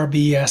 no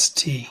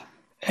RBST.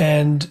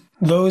 And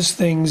those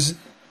things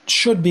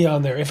should be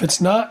on there. If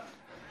it's not,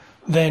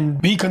 then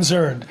be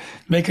concerned,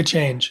 make a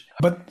change.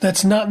 But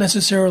that's not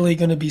necessarily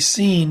going to be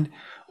seen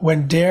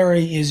when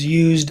dairy is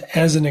used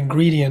as an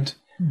ingredient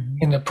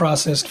in a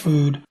processed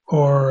food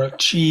or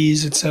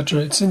cheese,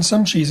 etc. It's in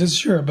some cheeses,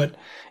 sure, but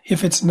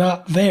if it's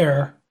not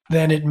there,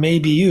 then it may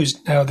be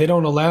used. Now, they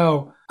don't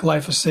allow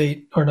RBGH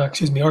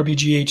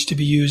to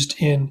be used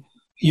in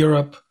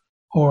Europe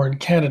or in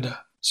Canada.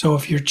 So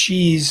if your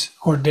cheese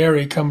or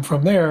dairy come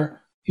from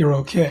there, you're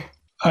okay.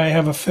 I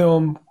have a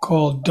film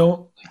called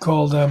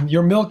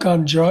Your Milk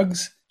on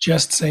Drugs,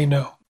 Just Say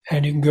No.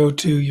 And you can go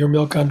to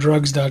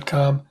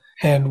yourmilkondrugs.com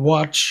and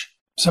watch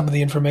some of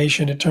the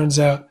information. It turns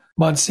out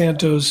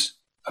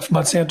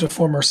Monsanto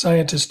former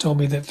scientist told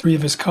me that 3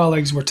 of his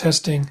colleagues were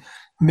testing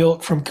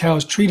milk from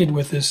cows treated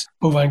with this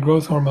bovine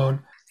growth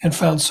hormone and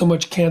found so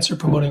much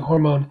cancer-promoting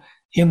hormone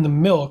in the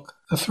milk,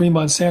 the 3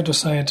 Monsanto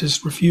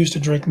scientists refused to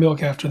drink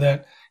milk after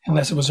that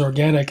unless it was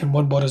organic, and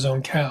one bought his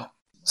own cow.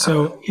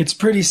 So it's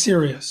pretty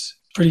serious,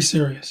 pretty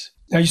serious.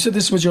 Now, you said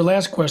this was your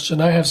last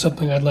question. I have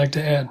something I'd like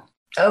to add.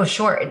 Oh,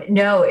 sure.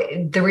 No,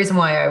 the reason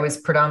why I was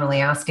predominantly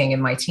asking,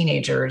 and my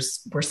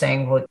teenagers were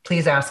saying, well,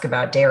 please ask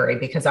about dairy,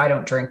 because I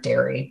don't drink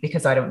dairy,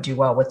 because I don't do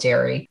well with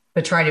dairy,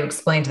 but try to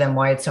explain to them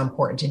why it's so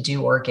important to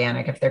do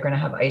organic if they're going to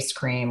have ice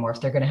cream or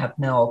if they're going to have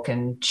milk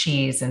and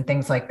cheese and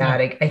things like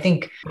that. I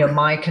think,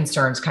 my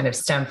concerns kind of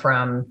stem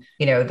from,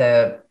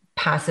 the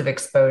passive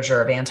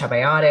exposure of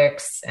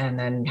antibiotics and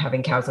then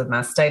having cows with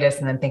mastitis,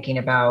 and then thinking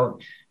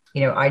about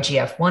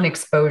IGF-1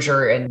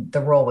 exposure and the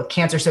role with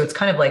cancer. So it's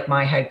kind of like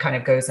my head kind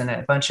of goes in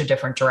a bunch of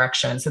different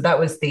directions. So that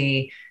was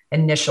the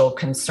initial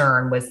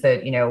concern, was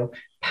that,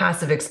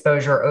 passive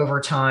exposure over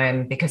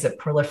time, because it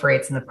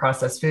proliferates in the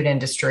processed food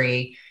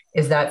industry,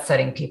 is that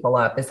setting people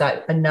up? Is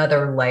that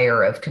another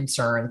layer of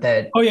concern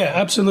that? Oh, yeah,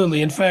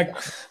 absolutely. In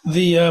fact,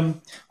 the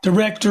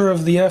director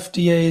of the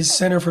FDA's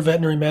Center for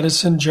Veterinary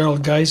Medicine,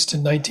 Gerald Geist,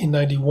 in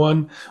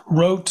 1991,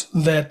 wrote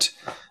that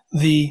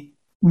the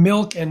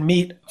milk and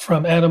meat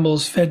from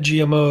animals fed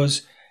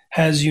GMOs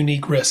has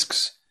unique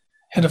risks.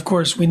 And of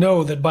course, we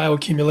know that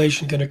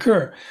bioaccumulation can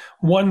occur.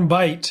 One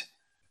bite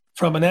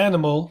from an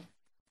animal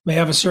may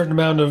have a certain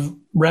amount of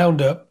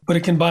Roundup, but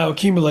it can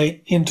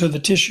bioaccumulate into the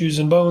tissues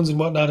and bones and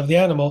whatnot of the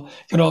animal.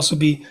 It can also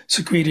be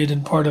secreted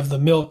in part of the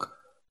milk,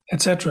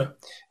 etc.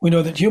 We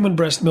know that human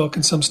breast milk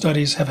in some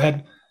studies have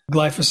had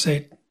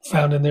glyphosate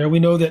found in there. We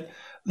know that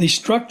the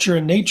structure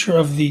and nature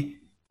of the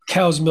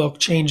cow's milk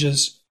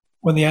changes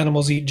when the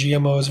animals eat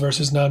GMOs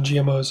versus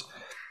non-GMOs.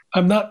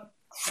 I'm not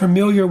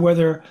familiar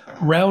whether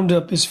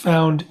Roundup is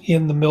found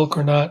in the milk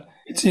or not.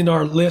 It's in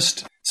our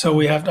list, so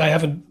I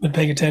haven't been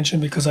paying attention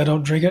because I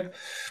don't drink it.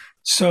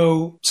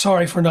 So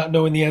sorry for not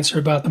knowing the answer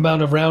about the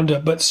amount of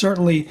Roundup, but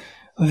certainly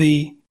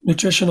the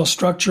nutritional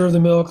structure of the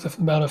milk, the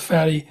amount of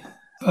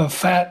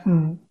fat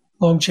and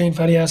long-chain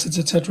fatty acids,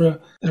 etc.,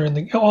 that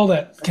are all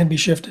that can be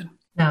shifted.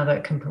 No,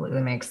 that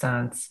completely makes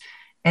sense.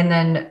 And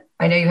then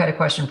I know you had a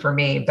question for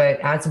me, but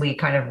as we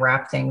kind of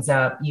wrap things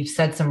up, you've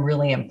said some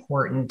really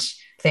important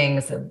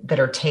things that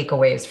are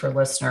takeaways for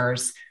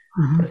listeners.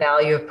 The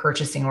value of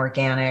purchasing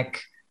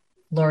organic,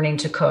 learning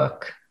to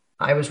cook.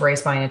 I was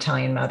raised by an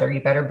Italian mother.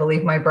 You better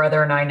believe my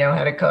brother and I know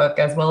how to cook,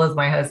 as well as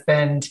my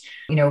husband,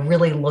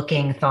 really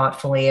looking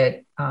thoughtfully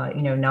at,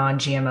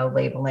 non-GMO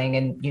labeling.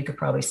 And you could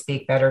probably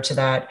speak better to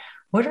that.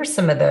 What are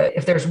some of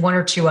if there's one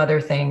or two other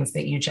things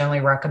that you generally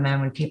recommend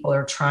when people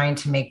are trying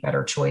to make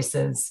better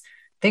choices,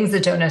 things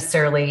that don't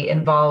necessarily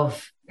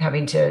involve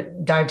having to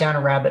dive down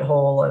a rabbit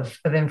hole of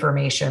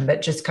information,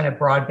 but just kind of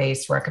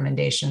broad-based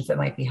recommendations that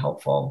might be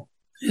helpful?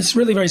 It's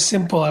really very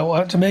simple. I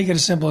want to make it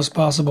as simple as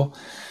possible.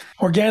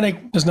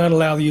 Organic does not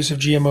allow the use of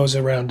GMOs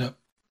and Roundup.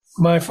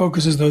 My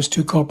focus is those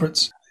two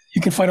culprits.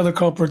 You can find other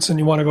culprits and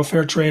you want to go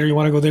fair trade or you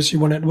want to go this, you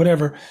want it,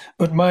 whatever.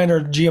 But mine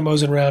are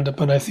GMOs and Roundup,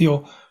 and I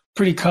feel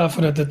pretty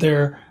confident that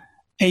they're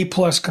A+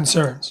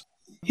 concerns.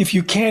 If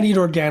you can't eat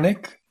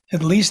organic,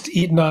 at least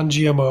eat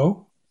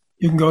non-GMO.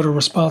 You can go to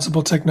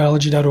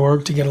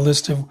responsibletechnology.org to get a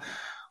list of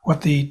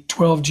what the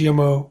 12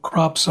 GMO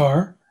crops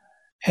are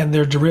and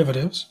their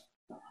derivatives.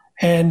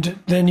 And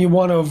then you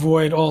want to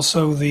avoid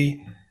also the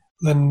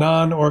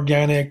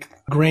non-organic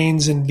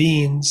grains and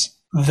beans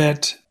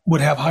that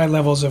would have high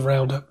levels of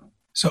Roundup.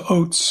 So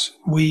oats,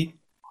 wheat,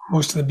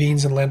 most of the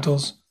beans and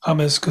lentils,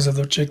 hummus because of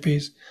the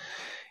chickpeas.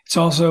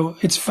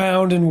 It's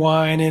found in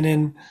wine and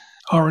in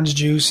orange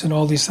juice and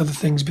all these other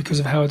things because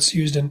of how it's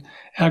used in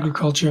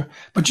agriculture.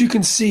 But you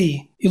can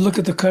see, you look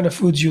at the kind of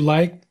foods you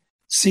like,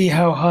 see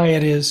how high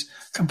it is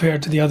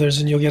compared to the others,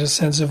 and you'll get a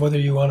sense of whether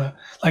you want to,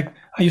 like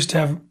I used to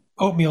have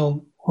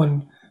oatmeal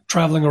when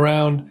traveling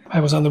around. I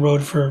was on the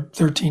road for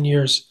 13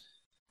 years,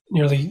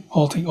 nearly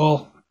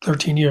all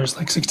 13 years,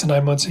 like 6 to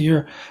 9 months a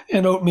year.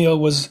 And oatmeal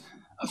was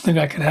a thing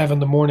I could have in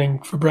the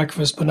morning for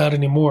breakfast, but not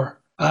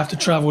anymore. I have to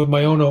travel with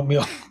my own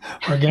oatmeal,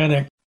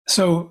 organic.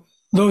 So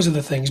those are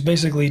the things,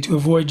 basically, to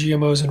avoid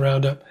GMOs and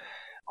Roundup,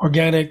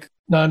 organic,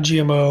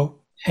 non-GMO,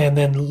 and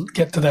then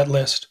get to that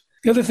list.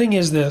 The other thing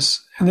is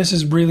this, and this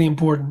is really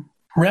important.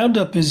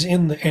 Roundup is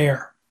in the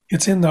air.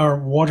 It's in our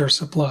water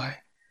supply,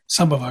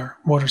 some of our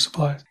water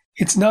supplies.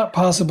 It's not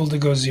possible to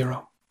go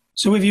zero.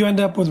 So if you end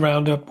up with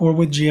Roundup or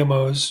with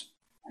GMOs,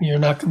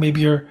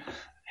 maybe you're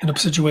in a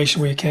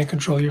situation where you can't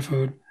control your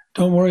food,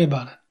 don't worry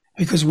about it.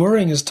 Because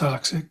worrying is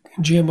toxic,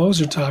 and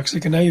GMOs are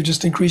toxic, and now you've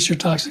just increased your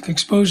toxic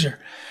exposure.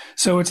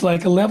 So it's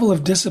like a level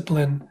of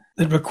discipline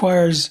that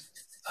requires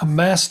a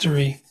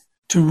mastery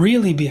to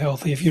really be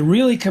healthy. If you're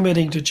really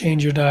committing to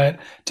change your diet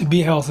to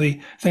be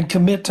healthy, then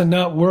commit to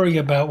not worry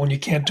about when you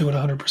can't do it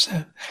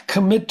 100%.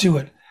 Commit to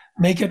it.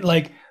 Make it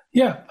like,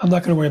 yeah, I'm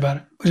not going to worry about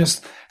it.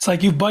 It's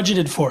like you've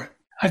budgeted for it.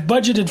 I've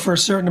budgeted for a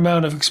certain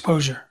amount of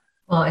exposure.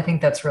 Well, I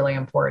think that's really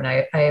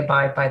important. I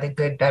abide by the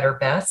good, better,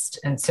 best.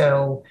 And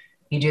so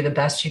you do the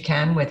best you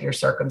can with your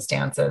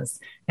circumstances.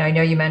 Now, I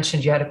know you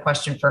mentioned you had a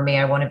question for me.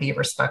 I want to be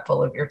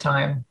respectful of your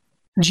time.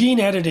 Gene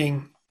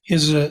editing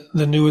is the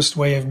newest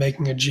way of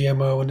making a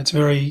GMO, and it's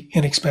very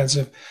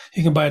inexpensive.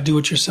 You can buy a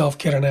do-it-yourself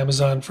kit on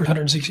Amazon for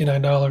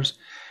 $169,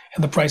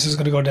 and the price is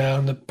going to go down,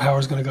 and the power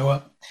is going to go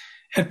up.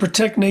 At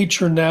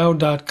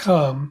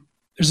protectnaturenow.com,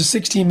 there's a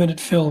 16-minute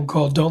film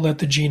called Don't Let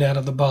the Gene Out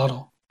of the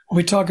Bottle.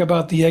 We talk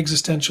about the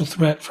existential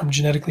threat from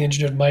genetically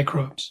engineered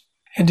microbes.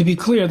 And to be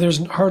clear,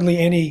 there's hardly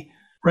any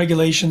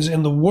regulations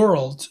in the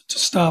world to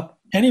stop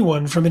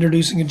anyone from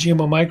introducing a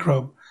GMO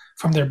microbe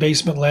from their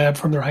basement lab,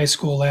 from their high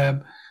school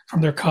lab,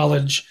 from their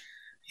college,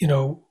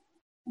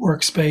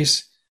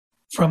 workspace,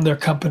 from their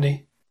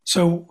company.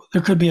 So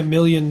there could be 1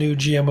 million new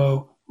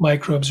GMO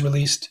microbes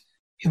released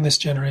in this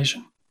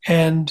generation.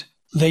 And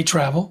they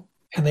travel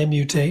and they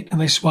mutate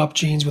and they swap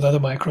genes with other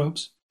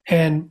microbes.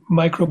 And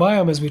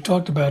microbiome, as we've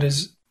talked about,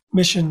 is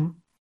mission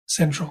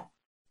central.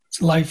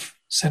 It's life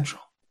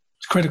central.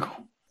 It's critical.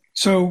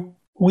 So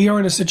we are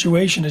in a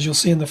situation, as you'll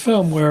see in the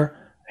film, where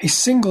a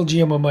single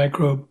GMO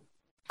microbe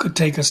could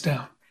take us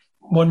down.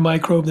 One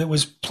microbe that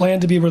was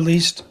planned to be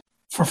released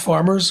for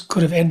farmers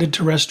could have ended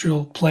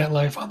terrestrial plant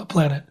life on the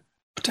planet,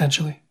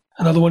 potentially.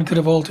 Another one could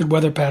have altered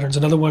weather patterns.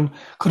 Another one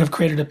could have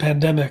created a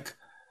pandemic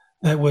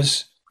that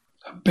was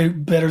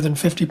better than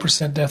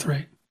 50% death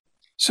rate.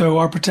 So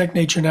our Protect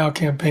Nature Now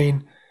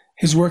campaign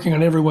is working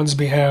on everyone's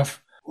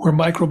behalf. We're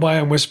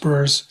microbiome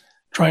whisperers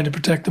trying to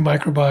protect the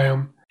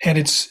microbiome. And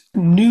it's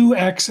new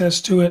access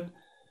to it,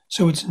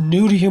 so it's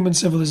new to human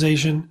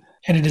civilization,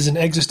 and it is an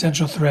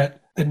existential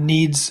threat that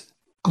needs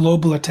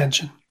global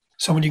attention.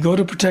 So when you go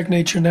to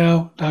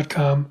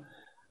protectnaturenow.com,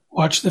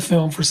 watch the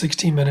film for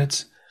 16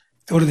 minutes,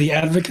 go to the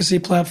advocacy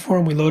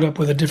platform. We load up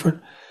with a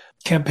different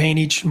campaign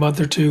each month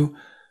or two,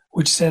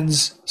 which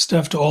sends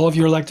stuff to all of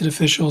your elected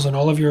officials and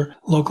all of your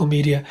local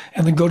media.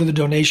 And then go to the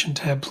donation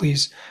tab,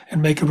 please,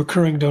 and make a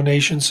recurring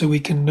donation so we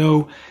can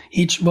know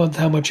each month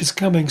how much is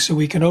coming, so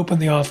we can open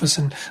the office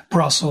in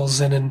Brussels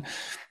and in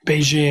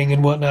Beijing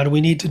and whatnot. We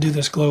need to do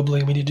this globally,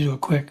 and we need to do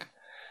it quick,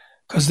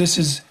 because this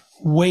is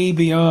way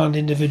beyond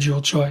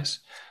individual choice.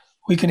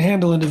 We can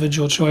handle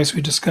individual choice.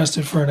 We discussed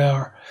it for an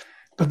hour.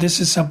 But this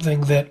is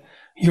something that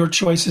your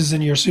choices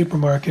in your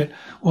supermarket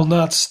will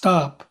not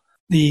stop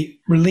the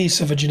release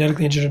of a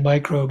genetically engineered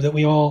microbe that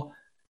we all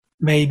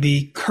may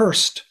be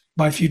cursed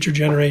by future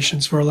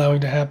generations for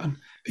allowing to happen,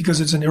 because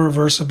it's an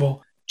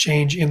irreversible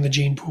change in the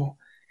gene pool.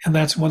 And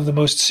that's one of the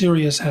most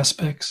serious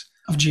aspects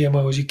of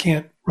GMOs. You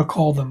can't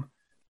recall them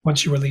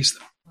once you release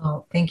them.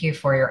 Well, thank you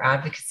for your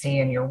advocacy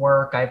and your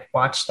work. I've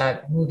watched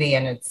that movie,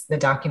 and the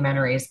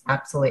documentary is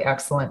absolutely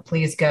excellent.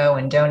 Please go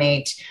and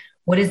donate.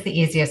 What is the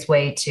easiest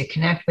way to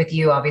connect with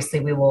you?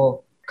 Obviously, we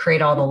will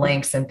create all the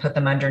links and put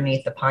them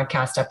underneath the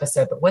podcast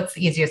episode, but what's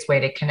the easiest way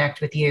to connect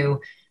with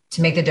you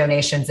to make the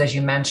donations? As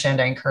you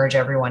mentioned, I encourage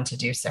everyone to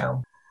do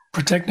so.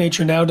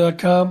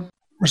 ProtectNatureNow.com,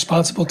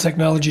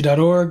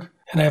 ResponsibleTechnology.org,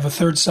 and I have a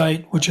third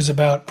site, which is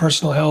about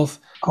personal health,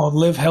 called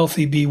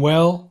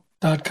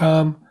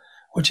LiveHealthyBeWell.com,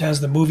 which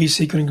has the movie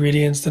Secret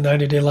Ingredients, the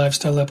 90-Day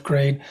Lifestyle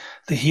Upgrade,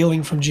 the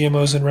Healing from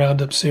GMOs and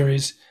Roundup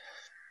series.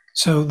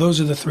 So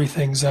those are the three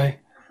things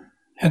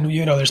and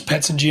there's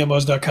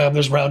petsandgmos.com,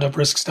 there's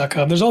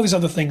rounduprisks.com, there's all these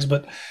other things,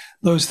 but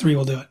those three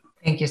will do it.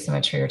 Thank you so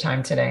much for your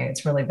time today.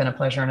 It's really been a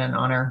pleasure and an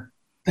honor.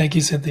 Thank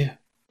you, Cynthia.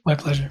 My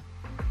pleasure.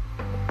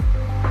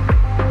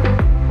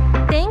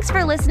 Thanks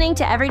for listening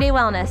to Everyday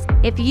Wellness.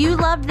 If you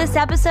loved this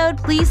episode,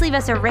 please leave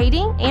us a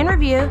rating and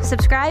review,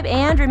 subscribe,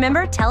 and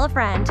remember, tell a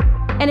friend.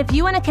 And if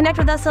you want to connect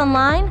with us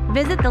online,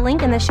 visit the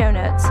link in the show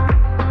notes.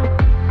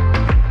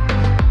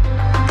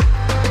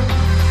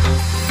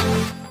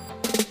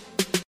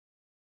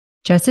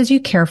 Just as you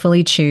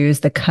carefully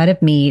choose the cut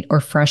of meat or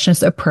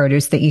freshness of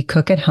produce that you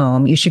cook at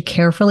home, you should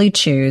carefully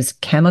choose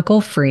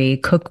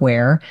chemical-free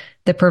cookware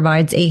that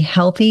provides a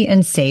healthy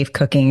and safe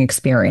cooking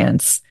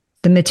experience.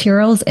 The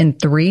materials in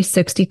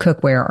 360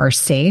 cookware are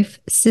safe,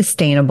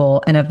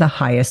 sustainable, and of the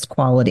highest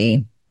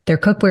quality. Their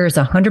cookware is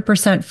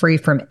 100% free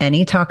from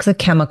any toxic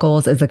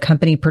chemicals, as the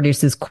company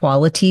produces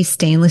quality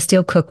stainless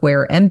steel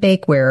cookware and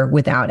bakeware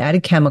without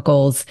added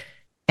chemicals,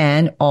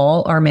 and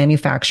all are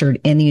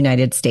manufactured in the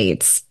United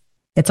States.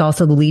 It's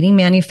also the leading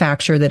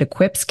manufacturer that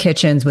equips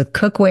kitchens with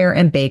cookware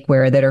and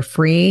bakeware that are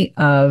free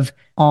of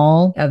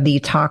all of the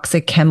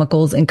toxic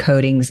chemicals and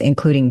coatings,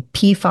 including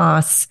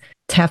PFAS,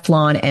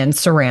 Teflon, and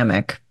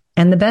ceramic.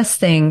 And the best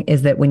thing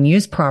is that when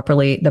used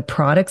properly, the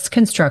product's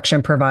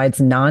construction provides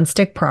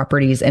nonstick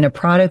properties and a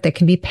product that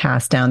can be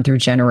passed down through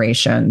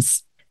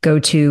generations. Go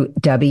to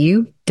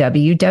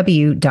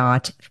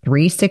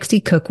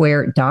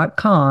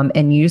www.360cookware.com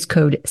and use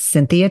code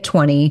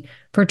Cynthia20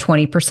 for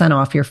 20%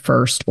 off your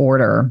first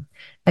order.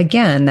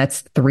 Again,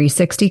 that's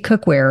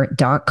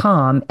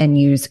 360cookware.com and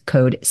use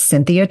code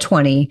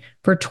Cynthia20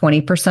 for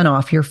 20%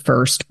 off your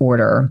first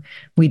order.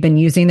 We've been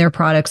using their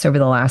products over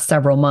the last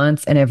several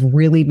months and have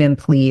really been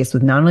pleased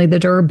with not only the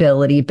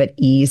durability, but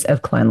ease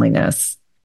of cleanliness.